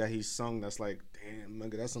song that he sung that's like, damn,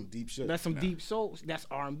 nigga, that's some deep shit. That's some deep soul. That's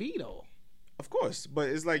R&B though. Of course, but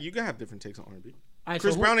it's like you can have different takes on R&B. Alright,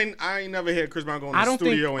 Chris so Brown I ain't never heard Chris Brown go in the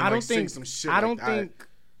studio and like sing some shit. I don't like that. think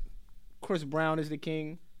Chris Brown is the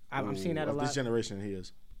king. I'm seeing that a Of lot. This generation, he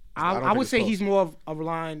is. I would say he's more of a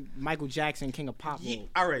line Michael Jackson, King of Pop. Yeah,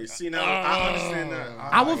 all right, see now I understand that.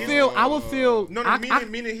 I would feel. No,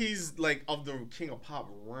 meaning he's like of the King of Pop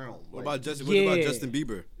realm. What Like, about Justin? What about Justin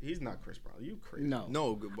Bieber? He's not Chris Brown. You crazy? No,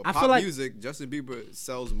 but I pop feel like music, Justin Bieber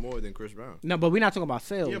sells more than Chris Brown. no, but we're not talking about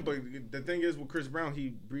sales. Yeah, but the thing is with Chris Brown,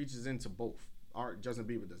 he reaches into both. Justin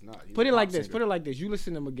Bieber does not. He's Put a it pop like this. singer. Put it like this. You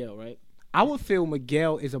listen to Miguel, right? I would feel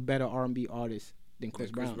Miguel is a better R&B artist than Chris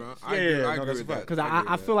Brown. I agree no, that's with a that. fact. Because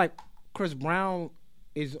I feel like Chris Brown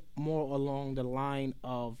is more along the line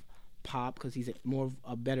of pop because he's more of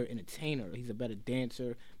a better entertainer. He's a better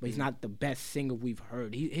dancer, but he's not the best singer we've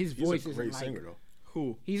heard. His voice He's a great isn't singer like, though.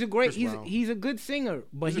 Who? He's a great. Chris Brown. He's a good singer,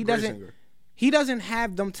 but He's a he great doesn't. singer. He doesn't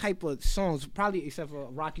have them type of songs, probably except for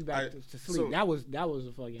 "Rock You Back to Sleep." so that was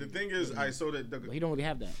a fucking. The thing is, I saw that But he don't really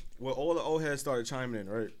have that. well, all the old heads started chiming in,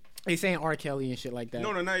 right? They saying R. Kelly and shit like that.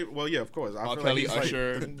 No, well, yeah, of course. I R. feel Kelly, like he's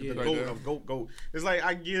Usher, like the yeah. goat of goat. It's like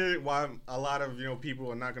I get why a lot of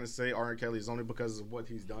people are not gonna say R. Kelly is only because of what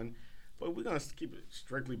he's done, but we're gonna keep it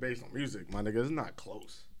strictly based on music, my nigga. It's not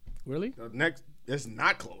close. Really? The next, it's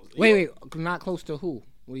not close. Wait, not close to who?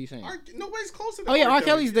 What are you saying? Nobody's close to. Oh yeah, R.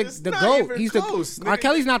 Kelly's It's the not goat. even He's close, the R. nigga.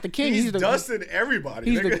 Kelly's not the king. He's the dusted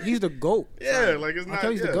everybody. He's the goat. Yeah, like it's R. not.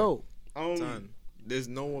 Kelly's the goat. Son, there's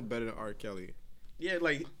no one better than R. Kelly. Yeah,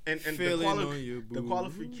 like and Feeling on you, the boo.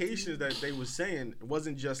 qualifications that they were saying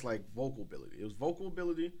wasn't just like vocal ability. It was vocal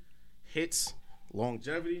ability, hits,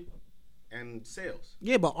 longevity, and sales.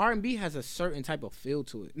 Yeah, but R&B has a certain type of feel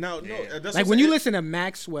to it. No, that's Like what when I'm you saying. listen to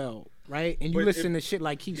Maxwell, right, and you But listen if- to shit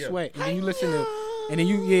like Keith yeah. Sweat, and then you listen to, and then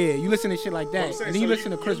you listen to shit like I'm that, saying, and then you so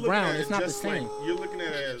listen to you're Chris looking Brown. at it It's not the just same. Like, you're looking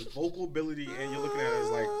at it as vocal ability, and you're looking at it as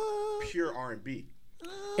like pure R&B.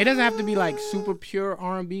 It doesn't have to be like super pure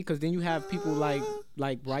R&B, because then you have people like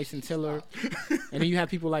Bryson Tiller, and then you have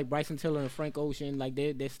people like Bryson Tiller and Frank Ocean. Like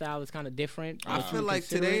their style is kind of different. I but you feel like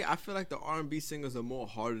consider today, it. I feel like the R&B singers are more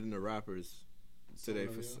harder than the rappers today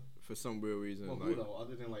for some weird reason. Well, who Like, though?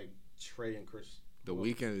 Other than like Trey and Chris. The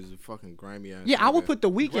Weeknd is a fucking grimy ass. Yeah, I would put The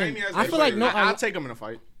Weeknd. Grimy as I they feel like play. no. I'll take him in a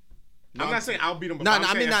fight. I'm not saying I'll beat him. No,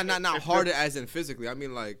 I mean not harder as in physically. I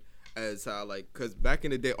mean like as how like because back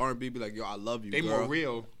in the day R&B be like yo I love you. They girl. more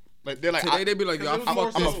real. Like they're like today they be like yo I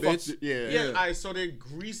fuck this bitch. Yeah. Alright, so they're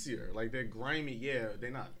greasier, like they're grimy. Yeah,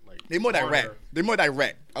 they're not like. They more direct. harder. They're more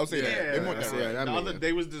direct. I'll say Yeah, that. They're more that's direct. it. The other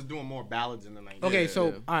they was just doing more ballads in the 90s. Okay,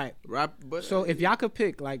 so all right, rap. But so if y'all could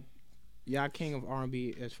pick like y'all king of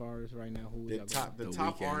R&B as far as right now, who would y'all the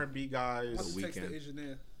top R&B guys. The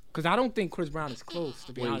Weeknd. Because I don't think Chris Brown is close,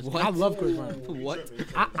 to be honest. what? I love Chris Brown. What?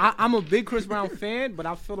 I'm a big Chris Brown fan, but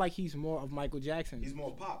I feel like he's more of Michael Jackson. He's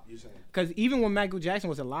more pop. You saying? Because even when Michael Jackson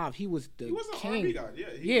was alive, he was the He was an king. R&B guy. Yeah.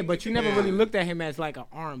 Yeah, but you never really looked at him as like an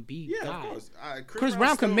R&B Yeah, guy. of course. Chris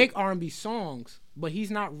Brown can make R&B songs, but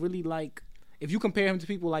he's not really like. If you compare him to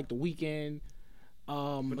people like The Weeknd,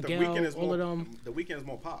 Miguel, The Weeknd is all more, of them. The Weeknd is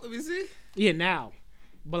more pop. Let me see. Yeah, now,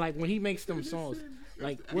 but like when he makes them songs,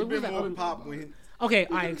 like what He was been that? more other- pop when he. Okay,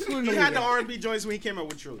 all right, excluding He the had the Weeknd. R&B joints when he came out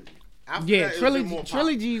with Trilogy. After Yeah, that, it was been trilogy. more pop.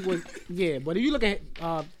 Trilogy was but if you look at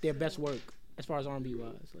their best work as far as R&B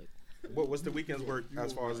wise, like What's the Weeknd's work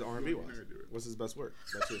as far as the R&B wise? What's his best work?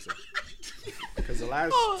 That's what it says. Because the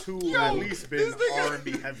last two at least been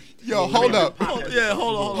R&B heavy. Yo, hold up. Hold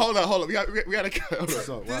on. We gotta hold What's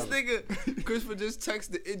up. up? This nigga Christopher just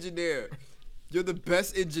texted the engineer. You're the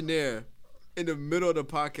best engineer in the middle of the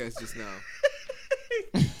podcast just now.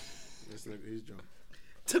 This nigga, he's drunk.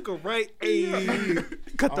 Took a right,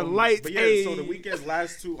 cut the lights, But yeah, so the Weeknd's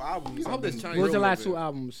last two albums. I hope this what Chinese was the real last bit. two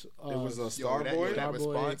albums? It was a Yo, that Starboy.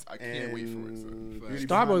 response, I can't wait for it. and So. Beauty Starboy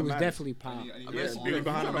Behind the was Madness. definitely pop. Yeah, Beauty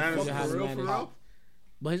Behind the Madness. Behind the was Madness. pop.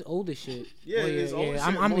 But his older shit. Yeah, his older shit,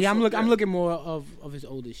 I'm most I'm of- I'm looking more of his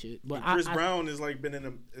older shit. But Chris Brown is like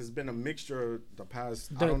has been a mixture the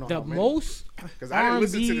past. I don't know the how many. most Because I didn't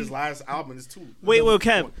listen to R&B this last album. It's too. Wait,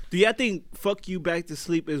 Cam, do y'all think "Fuck You Back to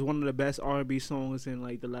Sleep" is one of the best R&B songs in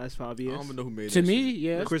like the last 5 I years? don't even know who made to that me, shit.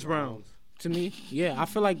 yeah. Chris Brown. To me, yeah. I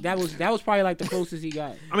feel like that was probably like the closest he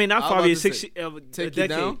got. I mean, not I was 5 about years, to 6 say, a Take You decade.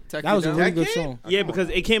 Down. Take That You was a Down. really good song. Yeah, because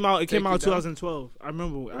it came out. It came Take out You in Down. 2012. I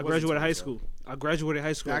remember. I was graduated high 2012. school. I graduated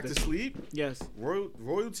high school. Back to Sleep. Yes.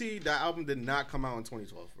 Royalty. That album did not come out in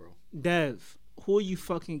 2012, bro. Dev, who are you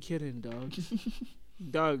fucking kidding, dog?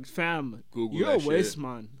 Dog, fam, Google you're that a shit. waste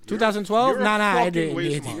man. 2012? You're a Nah, I fucking didn't.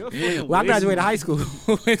 waste Yeah, man. You're a fucking well, I waste graduated man. high school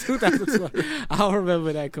in 2012. I don't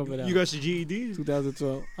remember that coming out. You got your GED?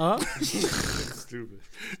 2012. Huh? Stupid.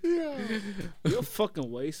 You're a fucking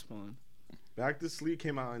waste man. Back to Sleep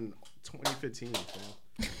came out in 2015,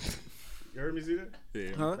 fam. You heard me see that?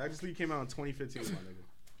 Yeah. Huh? Back to Sleep came out in 2015, my nigga.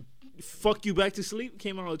 Fuck You Back to Sleep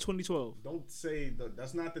came out in 2012. Don't say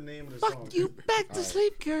that's not the name of the song. Fuck you back to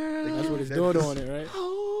sleep, girl. That's what his daughter on it, right?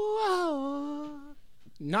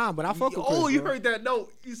 Nah, but I fuck with Chris. Oh, you bro. heard that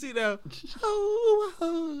note. You see that?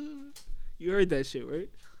 You heard that shit, right?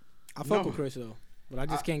 I fuck No. with Chris though, but I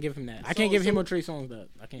just can't give him that. I can't give him or Trey Songz that.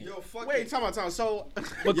 I can't. Wait, time out. So,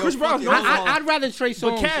 But Yo, Chris fuck Brown's it. known I'd rather Trey But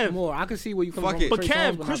Songz Kev- more. I can see where you come Fuck from. it. with But Trey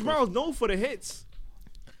Kev, Songz, but Chris not Brown's known for the hits.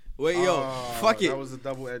 Wait, yo, fuck That it. was a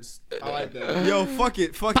double-edged. I like that. Yo, fuck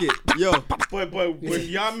it. Yo, But when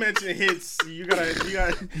y'all mention hits, you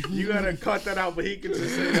gotta cut that out. But he can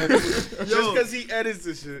just say that just because he edits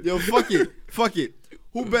the shit. yo, fuck it.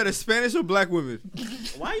 Who better, Spanish or black women?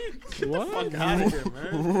 Why you get What? the fuck out of here,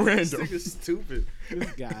 man? Random. This nigga's stupid.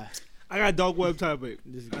 This guy. I got dog web topic.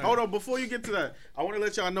 Hold on, before you get to that, I want to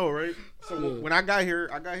let y'all know, right? So when I got here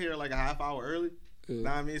like a half hour early. Know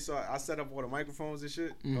what I mean? So I set up all the microphones and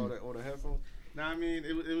shit, all the headphones. Know what I mean?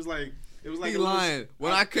 It was like He a little- lying.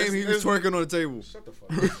 When I came, he was twerking on the table. Shut the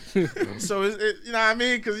fuck up. So you know what I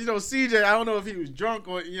mean? Because CJ, I don't know if he was drunk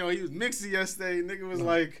or he was mixy yesterday. Nigga was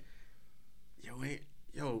like,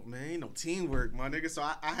 yo, man, ain't no teamwork, my nigga. So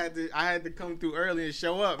I had to come through early and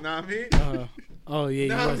show up. Know what I mean? Oh yeah,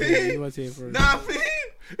 Nah, he was here first. Know what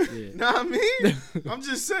I mean? Yeah. Know what I mean? I'm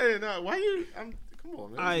just saying. Why you? Come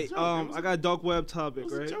on, man. I got dog web topic, It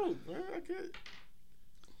was right? a joke, man.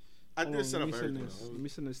 I Hold did on, set up let me send everything. this. Let me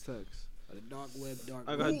send this text. The dark web, dark.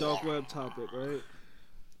 I got dark web topic, right?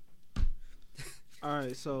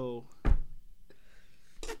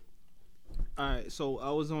 Alright, so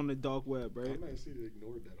I was on the dark web, right? I might see they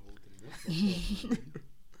ignored that whole thing.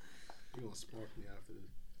 You gonna spark me after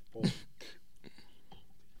this? Pause.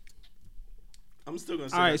 I'm still gonna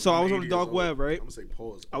say. Alright, that so I'm I was on 80 the dark years old. web, right? I'm gonna say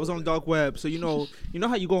pause. I was on the dark web, so you know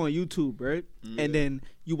how you go on YouTube, right? And then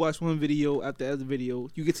you watch one video after the other video.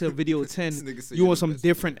 You get to video 10, nigga said you you're want the some best.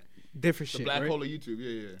 different The shit, black right? hole of YouTube.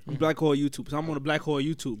 Yeah. Black hole YouTube. So I'm on the black hole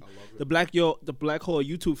YouTube. The black hole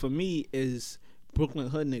YouTube for me is Brooklyn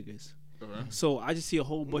hood niggas. So I just see a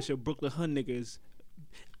whole bunch of Brooklyn hood niggas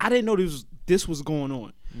I didn't know this was going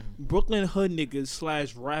on. Brooklyn hood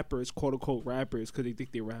niggas / rappers, quote unquote rappers, because they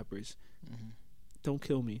think they're rappers. Don't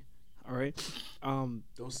kill me. All right. Don't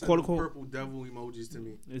send quote no unquote purple devil emojis to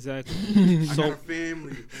me. Exactly. I So got a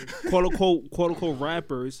family. quote unquote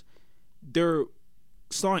rappers, they're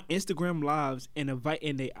starting Instagram lives and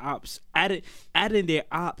inviting their ops, adding their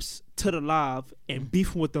ops to the live and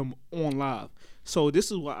beefing with them on live. So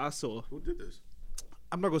this is what I saw. Who did this?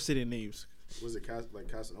 I'm not gonna say their names. Was it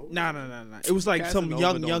Casanova? Nah. It was like some Casanova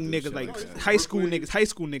young don't do niggas, shit like like that. high school Brooklyn?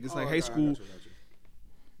 niggas, like high school,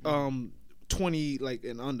 got you. 20 like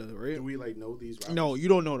and under, right? Do we like know these rappers? No, you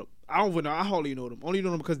don't know them. I don't even know. I hardly know them. Only know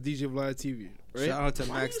them because of DJ Vlad TV, right? Shout out to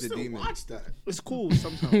Why Max do you the still Demon. watch that? It's cool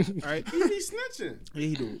sometimes, all right? He be snitching. Yeah,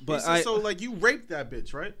 he do. But So like you raped that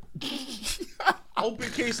bitch, right?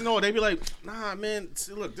 Open case and all. They be like, nah, man.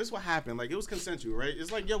 See, look, this what happened. Like it was consensual, right?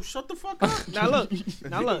 It's like, yo, shut the fuck up. now look.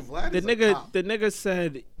 Vlad The is a nigga, cop. the nigga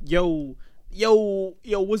said, yo,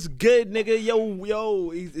 what's good, nigga?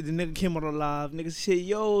 Yo. The nigga came on the live. Nigga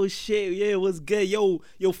said, shit, yeah, what's good? Yo,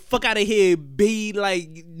 fuck out of here, B.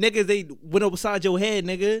 Like niggas, they went upside your head,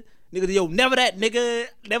 nigga. Nigga, yo, never that, nigga.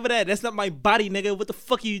 Never that. That's not my body, nigga. What the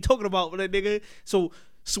fuck are you talking about, nigga? So,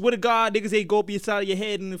 swear to God, niggas ain't go up inside of your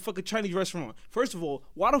head in the fucking Chinese restaurant. First of all,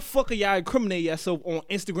 why the fuck are y'all incriminating yourself on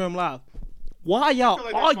Instagram Live? Why are y'all I feel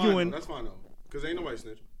like arguing? That's fine though. Because ain't nobody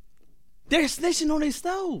snitching. They're snitching on their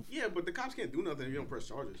stuff. Yeah, but the cops can't do nothing if you don't press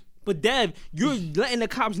charges. But Dev, you're letting the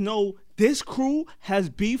cops know this crew has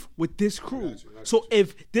beef with this crew. So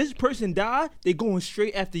if this person died, they going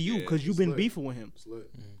straight after you because you've been beefing with him. It's lit.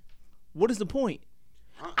 What is the point?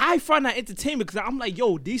 I find that entertainment because I'm like,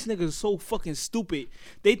 yo, these niggas are so fucking stupid.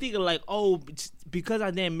 They think like, oh, because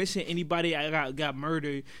I didn't mention anybody I got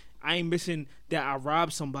murdered, I ain't missing that I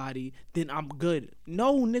robbed somebody, then I'm good.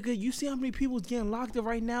 No, nigga, you see how many people's getting locked up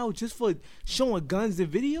right now just for showing guns in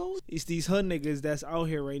videos? It's these hood niggas that's out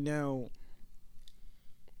here right now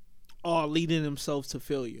all leading themselves to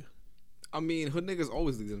failure. I mean, hood niggas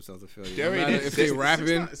always lead themselves to failure. They're No right matter there. if they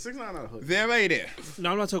rapping. 6ix9ine not a hood. They're right there.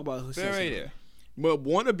 No, I'm not talking about hood. They're right there. But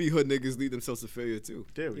wannabe hood niggas lead themselves to failure too.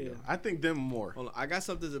 There we go. I think them more. Hold on, I got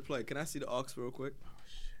something to play. Can I see the aux real quick?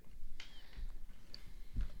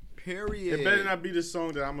 Period. It better not be the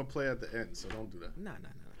song that I'm gonna play at the end, so don't do that. Nah.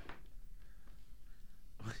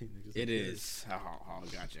 Niggas It like is. Oh,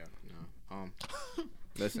 gotcha. No.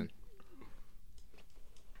 Listen.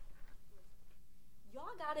 Y'all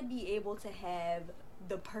gotta be able to have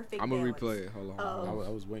the perfect I'm gonna balance replay it. Hold on. of I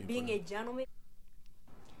was waiting being for a gentleman.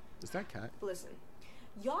 Is that cat? Listen,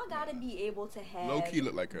 y'all gotta be able to have Low-key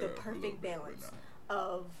look like the her a little perfect bit right balance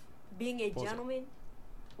of being a Pause it. gentleman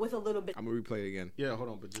with a little bit. I'm gonna replay it again. Yeah, hold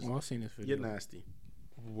on, but just I've seen this video. you're nasty.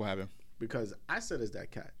 What happened? Because I said it's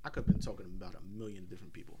that cat. I could have been talking about a million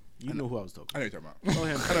different people. You know who I was talking I know about. you're talking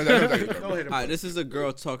about. Go ahead. I know you're talking about. Go ahead. All right, this is a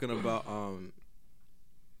girl talking about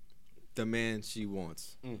the man she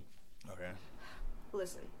wants. Okay.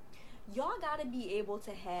 Listen, y'all gotta be able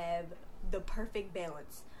to have the perfect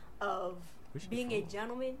balance of being a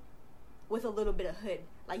gentleman with a little bit of hood.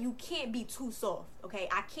 Like, you can't be too soft, okay?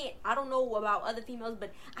 I don't know about other females,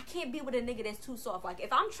 but I can't be with a nigga that's too soft. Like,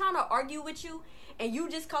 if I'm trying to argue with you and you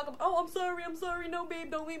just talk about, oh, I'm sorry, no,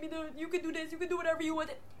 babe, don't leave me, you can do this, you can do whatever you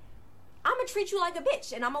want. I'm gonna treat you like a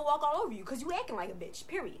bitch and I'm gonna walk all over you because you acting like a bitch,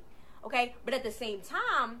 period. Okay? But at the same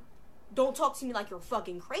time, don't talk to me like you're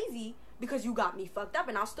fucking crazy because you got me fucked up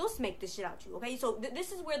and I'll still smack this shit out you, okay? So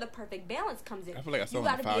this is where the perfect balance comes in. I feel like I saw you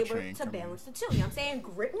on the gotta foul be able train to coming. balance the two. You know what I'm saying?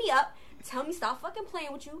 Grip me up, tell me stop fucking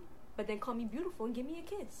playing with you, but then call me beautiful and give me a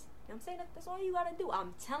kiss. You know what I'm saying? That's all you gotta do.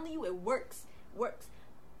 I'm telling you, it works.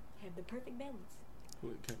 Have the perfect balance.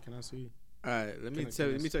 Can I see? All right, let me tell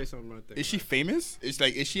you something right there. Is she famous? Is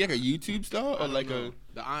she like a YouTube star or like a?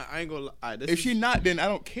 I ain't gonna lie. If she not, then I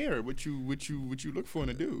don't care what you look for in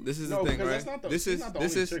a dude. This is the thing, right? This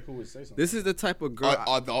is the type of girl.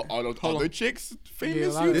 Are those other chicks famous Yeah, a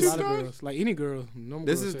lot YouTube of stars? girls, like any girl.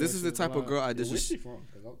 This is the type of girl I Where's she disrespect. from?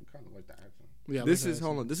 Because I kind of like the accent. Yeah, This like is that.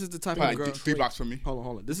 hold on. This is the type Probably of girl. 3 blocks from me. Hold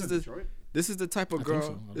on. This is Detroit? the type of I think girl.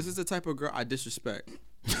 so. This is the type of girl I disrespect.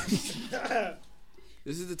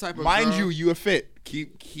 This is the type of Mind girl, you a fit.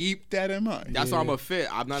 Keep that in mind. That's why I'm a fit.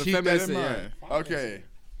 I'm not Keep a that feminist. in Yeah. mind. Okay.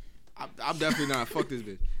 I'm definitely not. Fuck this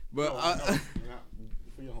bitch. But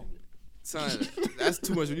For your homie. son, that's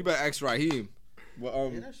too much. You better ask Raheem.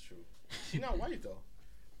 Well, Yeah, that's true. She not white though.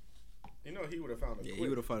 You know he would have found a. yeah, quick. he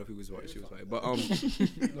would have found if he was white. She was white. But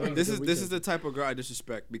No, this is the type of girl I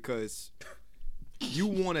disrespect because you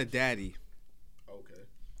want a daddy, Okay.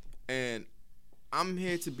 and I'm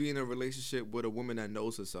here to be in a relationship with a woman that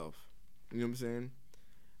knows herself. You know what I'm saying?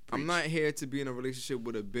 I'm not here to be in a relationship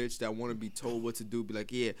with a bitch that want to be told what to do. Be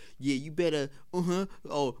like, yeah, you better,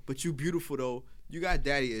 oh, but you beautiful though. You got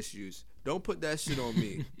daddy issues. Don't put that shit on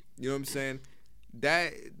me. You know what I'm saying?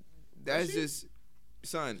 That's just,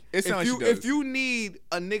 son. If you need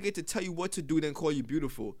a nigga to tell you what to do, then call you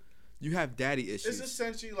beautiful. You have daddy issues. It's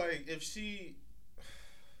essentially like if she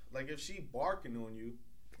barking on you.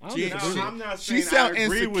 I'm not saying I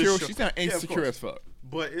agree with you. She sound insecure as fuck.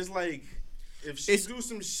 But it's like if she do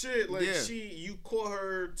some shit, like you caught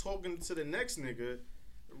her talking to the next nigga,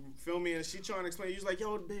 feel me, and she trying to explain. You're like,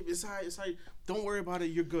 yo, babe, it's alright. Don't worry about it.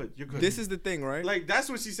 You're good. This is the thing, right? Like that's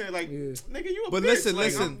what she's saying. Like, nigga, you a but bitch.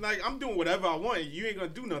 Listen. I'm doing whatever I want. You ain't gonna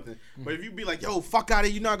do nothing. But if you be like, yo, fuck out of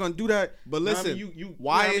it, you're not gonna do that. But listen,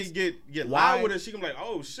 why is get loud with her? She gonna be like,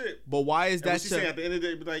 oh shit. But why is that? She saying at the end of the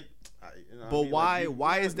day, be like. But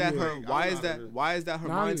why is that her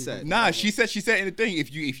mindset? Nah, she said in the thing,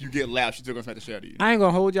 if you get loud, she's still gonna smack the shit out of you. I ain't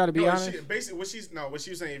gonna hold y'all to be honest. Basically, what she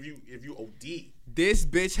was saying, if you OD, this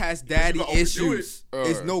bitch has daddy issues.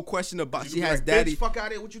 There's no question about she has daddy. Bitch, fuck out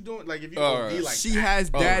of it. What you doing? Like if you OD like she has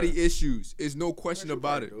daddy issues. There's no question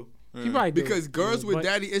about it. Because girls with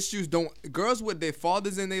daddy issues girls with their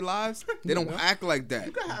fathers in their lives, they don't act like that.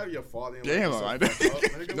 You can have your father in damn,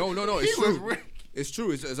 No, it's true. It's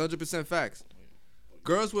true. It's 100% facts.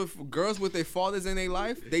 Girls with their fathers in their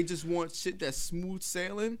life, they just want shit that's smooth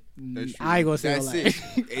sailing. I ain't gonna say that's it.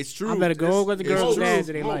 It's true. I better go with the girls' dads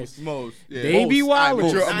in their life. Most. Yeah. They be wild.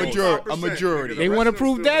 A majority. They want to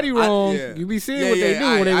prove daddy wrong. You be seeing what they do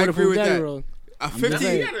when they want to prove daddy wrong. 50.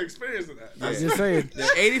 You got an experience with that. I'm just saying.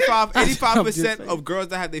 85% of girls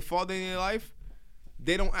that have their father in their life,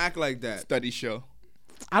 they don't act like that. Studies show.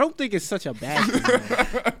 I don't think it's such a bad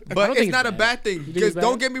thing. But it's not a bad thing. Because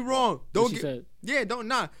don't get me wrong. Don't get me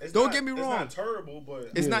wrong. It's not terrible,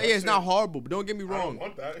 but it's not. Yeah, it's not horrible. But don't get me wrong. I don't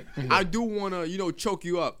want that. I do want to, choke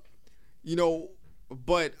you up,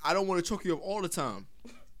 but I don't want to choke you up all the time.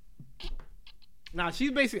 Nah,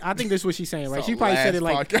 she's basically. I think this is what she's saying, right? She probably said it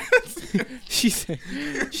like she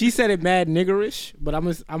said it mad niggerish, but I'm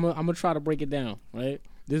gonna try to break it down, right?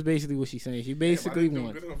 This is basically what she's saying. She basically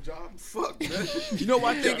wants. Fuck, man. You know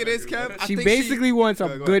what I think it is, Kev? She basically wants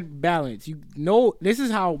a good balance. This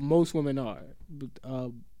is how most women are.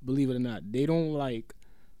 Believe it or not, they don't like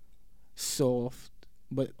soft,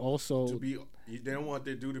 but also they don't want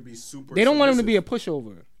their dude to be super. They don't want him to be a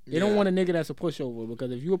pushover. They don't want a nigga that's a pushover,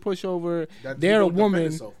 because if you a pushover, they're a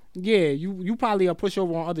woman. Yeah, you probably a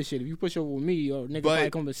pushover on other shit. If you push over with me, or nigga probably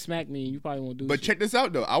come to smack me, you probably won't do. But shit. Check this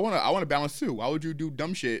out though. I wanna balance too. Why would you do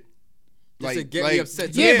dumb shit? Just to get me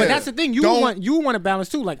upset. Yeah, but that's the thing. You want to balance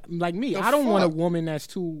too. Like me, I don't want a woman that's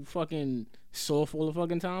too fucking soft all the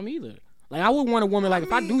fucking time either. Like I would want a woman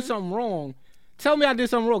if I do something wrong, tell me I did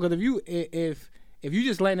something wrong. Because if you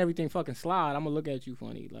just letting everything fucking slide, I'm gonna look at you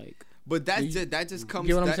funny. Like. But that just comes.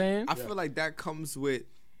 You know what I'm saying? I feel like that comes with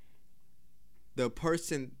the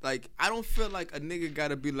person. Like I don't feel like a nigga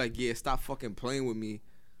gotta be like, yeah, stop fucking playing with me.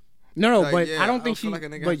 No, like, but yeah, I don't think feel she. Like a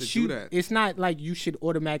nigga but has to do that. It's not like you should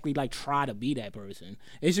automatically try to be that person.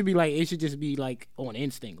 It should be it should just be on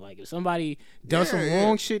instinct. Like if somebody does some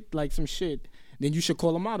wrong shit, like some shit, then you should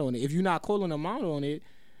call them out on it. If you're not calling them out on it,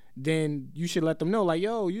 then you should let them know, like,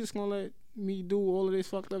 yo, you just gonna let me do all of this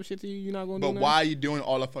fucked up shit to you? You're not gonna do nothing? But why are you doing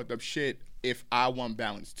all the fucked up shit if I want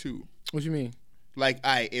balance too? What you mean? Like,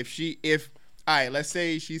 let's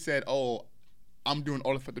say she said, oh, I'm doing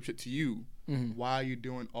all the fucked up shit to you. Mm-hmm. Why are you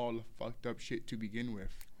doing all the fucked up shit to begin with?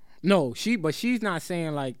 No, she's not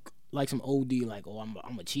saying like some OD, like, oh, I'm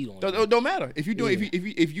gonna cheat on you. Don't matter. If you doing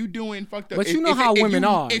if you doing fucked up. But you know how women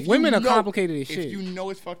are. Women are complicated as shit. If you know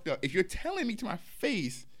it's fucked up, if you're telling me to my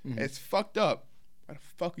face it's fucked up, why the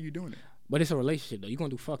fuck are you doing it? But it's a relationship though. You're gonna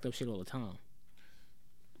do fucked up shit all the time.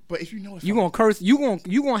 But if you know it's you gonna curse, you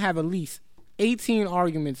gonna have at least 18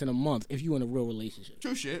 arguments in a month if you in a real relationship.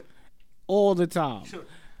 True shit. All the time.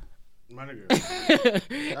 My nigga.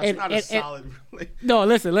 That's not a solid relationship. No,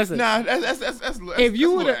 listen. Nah, that's if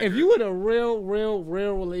you in a real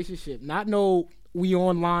relationship, not no we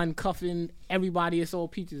online cuffing everybody, it's all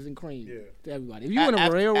peaches and cream to everybody. If you in a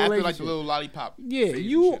real relationship, like the little lollipop. Yeah,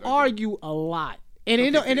 you argue a lot. And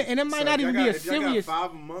it might not even be a serious. If y'all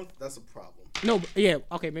got 5 a month, that's a problem. No, yeah,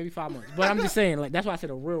 okay, maybe 5 months. But I'm just saying, like, that's why I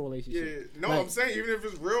said a real relationship. Yeah, no, like, I'm saying even if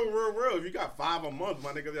it's real, if you got 5 a month,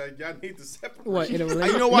 my nigga, like, y'all need to separate. What, in a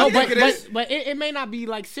relationship? You know what? No, but it may not be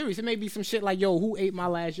like serious. It may be some shit like, yo, who ate my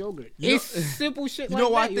last yogurt? It's simple shit. You know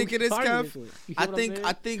what I think it is, Kev?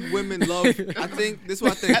 I think women love. I think this is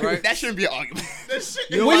what I think, right? That shouldn't be an argument.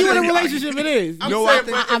 When you in a relationship, it is. I'm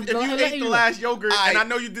saying, if you ate the last yogurt, and I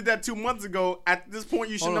know you did that 2 months ago, at this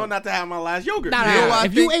point you should know not to have my last yogurt.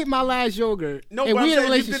 If you ate my last yogurt. we're No, in but I'm a saying you did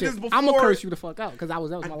relationship, this I'm gonna before. curse you the fuck out because that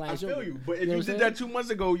was my I last feel joke. you, but if know you what I'm did that 2 months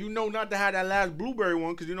ago, you know not to have that last blueberry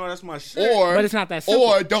one because you know that's my shit. Or, But it's not that simple.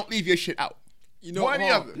 Or don't leave your shit out. You know, One or the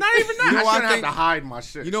other. Not even that. You know I what I shouldn't have think- to hide my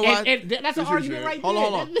shit. You know what? And that's an argument right Hold there.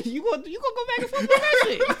 on, hold on. You gonna go back and forth on that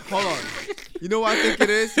shit. Hold on. You know what I think it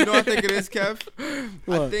is? You know what I think it is, Kev? I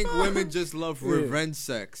What? think women just love revenge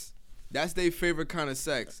sex. That's their favorite kind of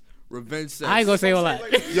sex. Revenge sex. I ain't gonna say all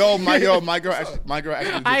that. Yo, my girl actually I ain't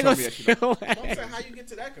told gonna me that say shit. all I'm that. saying, how you get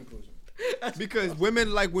to that conclusion? Because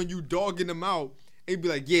women like when you dogging them out, they be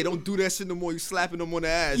like, yeah, don't do that shit no more. You slapping them on the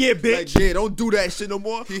ass. Yeah, bitch. Like, yeah, don't do that shit no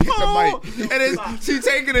more. He hit the mic. And then she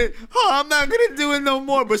taking it, I'm not gonna do it no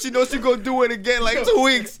more. But she knows she gonna do it again like 2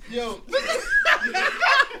 weeks. Yo,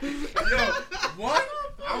 one,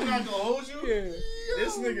 I'm not gonna hold you.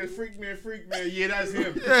 This nigga freak man. Yeah, that's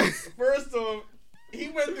him. First off, he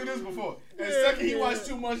went through this before. And second, he watched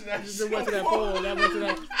too much of that shit. Went to that phone. That went to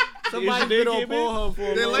that. Somebody did on Pornhub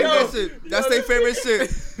for They him. like that shit. That's their favorite shit.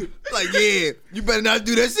 Like, yeah, you better not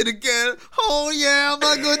do that shit again. Oh, yeah, I'm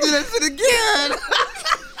not gonna do that shit again.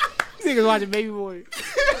 Niggas watching Baby Boy.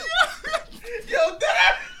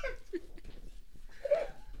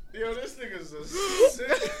 Yo, this nigga's a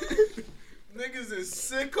sick. Niggas in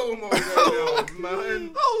sicko mode right now,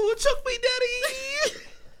 man. Oh, chuck me, daddy.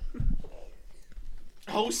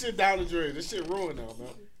 Whole shit down the drain. This shit ruined now, man.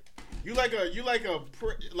 You like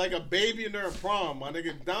a baby in their prom, my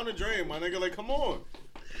nigga. Down the drain, my nigga. Like, come on.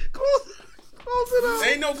 Close it out.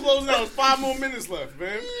 Ain't no closing out. There's 5 more minutes left,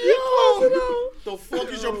 man. Close it out. The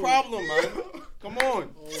fuck is your problem, man? Come on.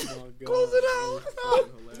 Oh my god. Close it out.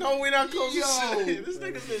 No, we not closing shit. This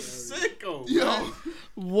nigga's a sicko. Yo, man.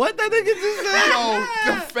 What that nigga just said? yo,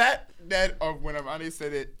 the fact that when Ronnie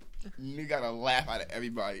said it, you gotta laugh out of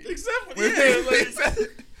everybody. Except for, yeah, like,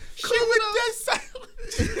 She was just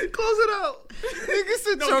silent. Close it out. Nigga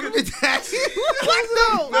said No, choke me, daddy. What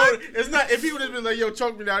no? no, it's not. If he would have been like, yo,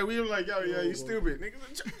 choke me, daddy, we were like, yo, yeah, you stupid. Niggas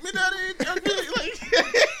said, choke me, daddy, choke me.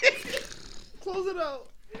 Like, Close it out.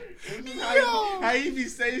 how he be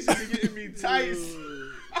saying shit to getting me tight.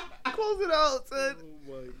 Close it out, son.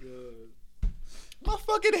 Oh my god. My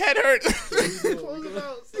fucking head hurts. Close it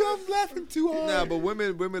out. Yo, I'm laughing too hard. Nah, but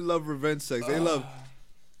women love revenge sex.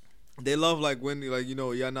 They love like when like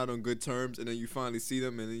y'all not on good terms and then you finally see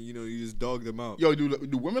them and then you just dog them out. Yo,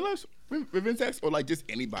 do women love revenge sex or like just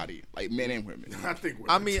anybody, like men and women? I think.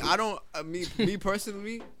 I mean, I don't. Me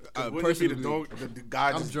personally, Personally, the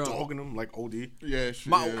guy I'm just drunk. dogging him like OD. Yeah,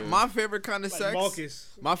 sure. My favorite kind of sex.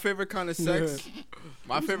 Marcus. My favorite kind of sex.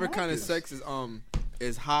 My favorite kind of sex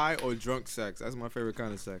is high or drunk sex. That's my favorite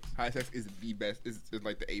kind of sex. High sex is the best. It's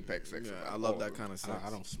like the apex sex. Yeah, I love that kind of sex. I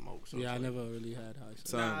don't smoke. So Yeah, I never really had high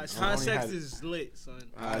sex. Nah, Son, high only sex had- is lit, son.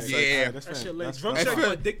 Yeah. that's That fine. shit lit. That's Drunk fine. sex,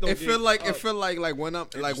 my dick don't it feel get like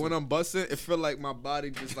when I'm busting, it feel like my body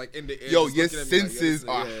just like in the air. Yo, just your looking at me like, senses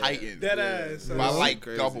yeah, are yeah. heightened. Dead ass. son. By like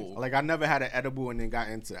Crazy. double. Like I never had an edible and then got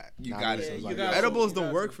into that. You Nah, got this it. is You like- got Edibles You don't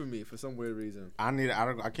got work to. for me for some weird reason.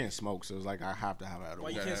 I can't smoke, so it's like I have to have an edible. Why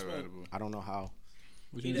you can't smoke? I don't know how.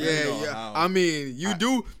 Yeah. I mean, you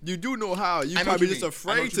do know how. You I know probably what you just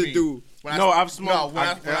mean. I know afraid what you to mean. do. I've smoked. No, when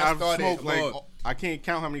I I've started, smoked like look. I can't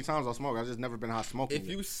count how many times I smoke. I've just never been high smoking. If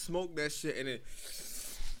you smoke that shit and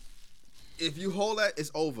if you hold that,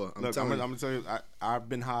 it's over. I'm I'm telling you. gonna tell you, I've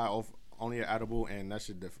been high off only an edible, and that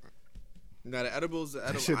shit different. Now the edibles,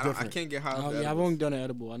 shit I different. can't get high. off the Yeah, I've edibles. only done an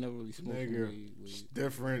edible. I never really smoked Nigga, weed. it's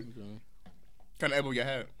different. Kind of edible you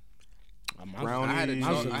had? Brownies.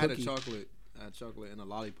 I had a cookie. chocolate. I had chocolate and a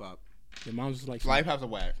lollipop. Yeah, mine was like Life has a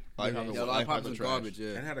whack. Yeah, Lollipops are garbage. Yeah.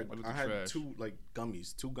 And I had trash. two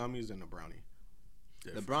gummies and a brownie.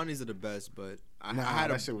 The brownies are the best, but I Nah, had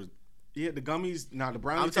that shit was. Yeah, the gummies. Nah, the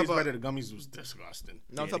brownie I'm tastes talking better. The gummies was disgusting.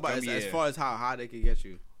 No, I'm Yeah, talking about gummy, as yeah. far as how high they can get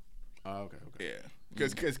you. Oh, okay. Yeah.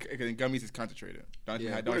 Because gummies is concentrated. Don't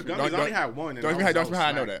Yeah. don't The gummies, I only had one. and Don't I ask me how, was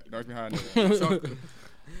I know smacked. that. Don't ask me how I know that.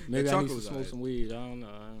 maybe I chocolate need to was smoke alright. some weed. I don't know.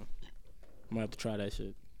 I might have to try that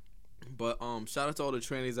shit. But shout out to all the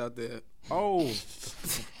trannies out there. Oh,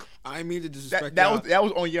 I didn't mean to disrespect that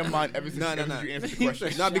was on your mind ever since, No. ever since you answered the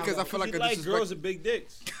question. Not because I feel like You I like disrespect. girls with big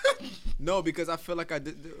dicks. No, because I feel like I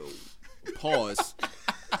did. Pause.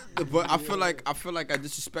 But I feel like I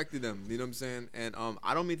disrespected them. You know what I'm saying? And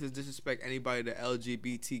I don't mean to disrespect anybody. The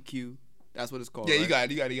LGBTQ. That's what it's called. Yeah, right?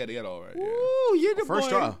 you got it all right. Yeah. Ooh, you're the first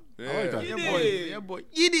boy. try. Yeah, I like that. yeah, boy.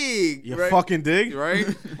 You dig? You right? fucking dig, Right?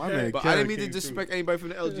 My man. But I didn't mean to disrespect anybody from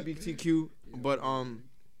the LGBTQ. But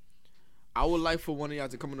I would like for one of y'all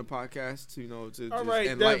to come on the podcast to All just right,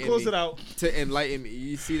 then enlighten close me. it out. To enlighten me.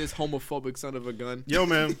 You see this homophobic son of a gun. Yo,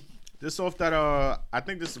 man, this off that. I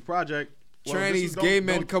think this is a project. Well, this Trannies, is- gay don't-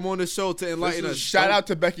 men, don't- come on the show to enlighten This us. is- Shout out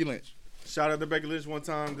to Becky Lynch. Shout out to Becky Lynch one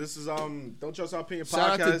time. This is Don't Trust Our Opinion podcast.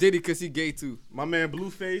 Shout out to Diddy because he gay too. My man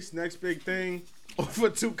Blueface, next big thing. Over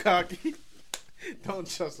too cocky. Don't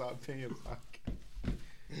Trust Our Opinion podcast.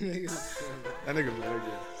 That nigga better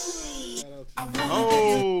get.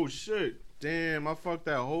 Oh shit. Damn, I fucked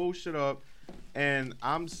that whole shit up. And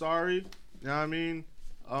I'm sorry. You know what I mean?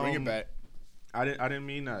 Bring it back. I didn't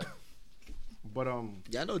mean that. But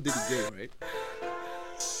yeah, I know Diddy gay, right?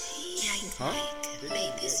 Huh?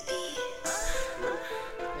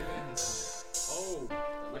 Oh,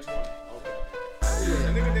 which one? Okay.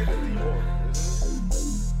 That nigga named is Dior.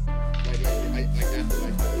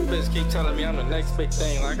 Bitch keep telling me I'm the next big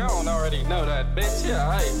thing. Like I don't already know that, bitch.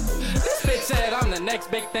 Yeah, hey. This bitch said I'm the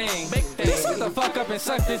next big thing. Big thing. Shut the fuck up and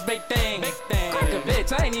suck this big thing. Big thing. Crack a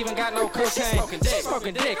bitch. I ain't even got no cocaine.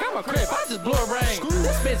 Smoking dick. I'm a crip. I just blew a brain.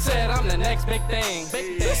 This bitch said I'm the next big thing.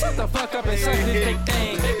 Big thing. Shut the fuck up and suck this big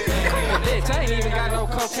thing. Big thing. Crack a bitch. I ain't even got no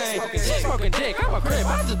cocaine. Smoking dick. I'm a crip.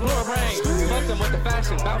 I just blew a brain. Fuck them with the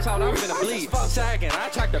fashion. Bounce out. I'm finna bleed. Fuck sagging. I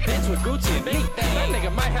tracked the bitch with Gucci and big thing. That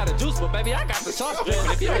nigga might have the juice, but baby I got the sauce drip.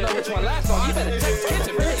 If you don't know which one last long, you better text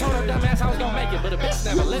kitchen. Bitch told her dumbass I was gonna make it, but a bitch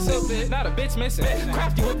never listened. Now the bitch missing.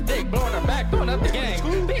 Crafty with the dick, blowing her back, throwing up the game.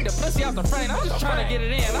 Beat the pussy out the frame, I'm just trying to get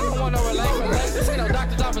it in. I don't want no relations. This ain't no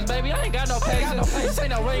doctor's office, baby. I ain't got no patience. This ain't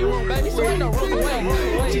no ring room, baby. So ain't no room to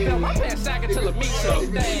wait. She built my pants sack until the meat show.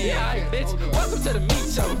 Dang, yeah, bitch. Welcome to the meat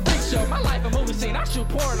show. Freak show. My life a movie scene. I shoot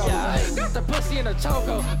porno. Got the pussy in a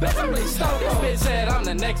choco. Bitch, I'm really stoked. This bitch said I'm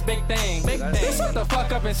the next big thing. Big thing. Shut the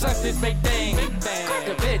fuck up and suck this big thing. Big thing. Crack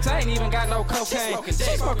a bitch. I ain't even got no cocaine.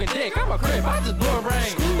 Smoking dick. I'm a crip. I just blew a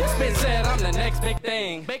brain. This bitch said I'm the next big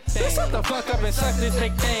thing. Big thing. Shut the fuck up and suck this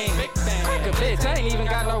big thing. Big thing. Crack a bitch. I ain't even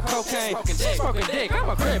got no cocaine. Smoking dick. I'm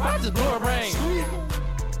a crip. I just blew a brain.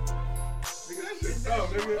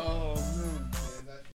 Oh,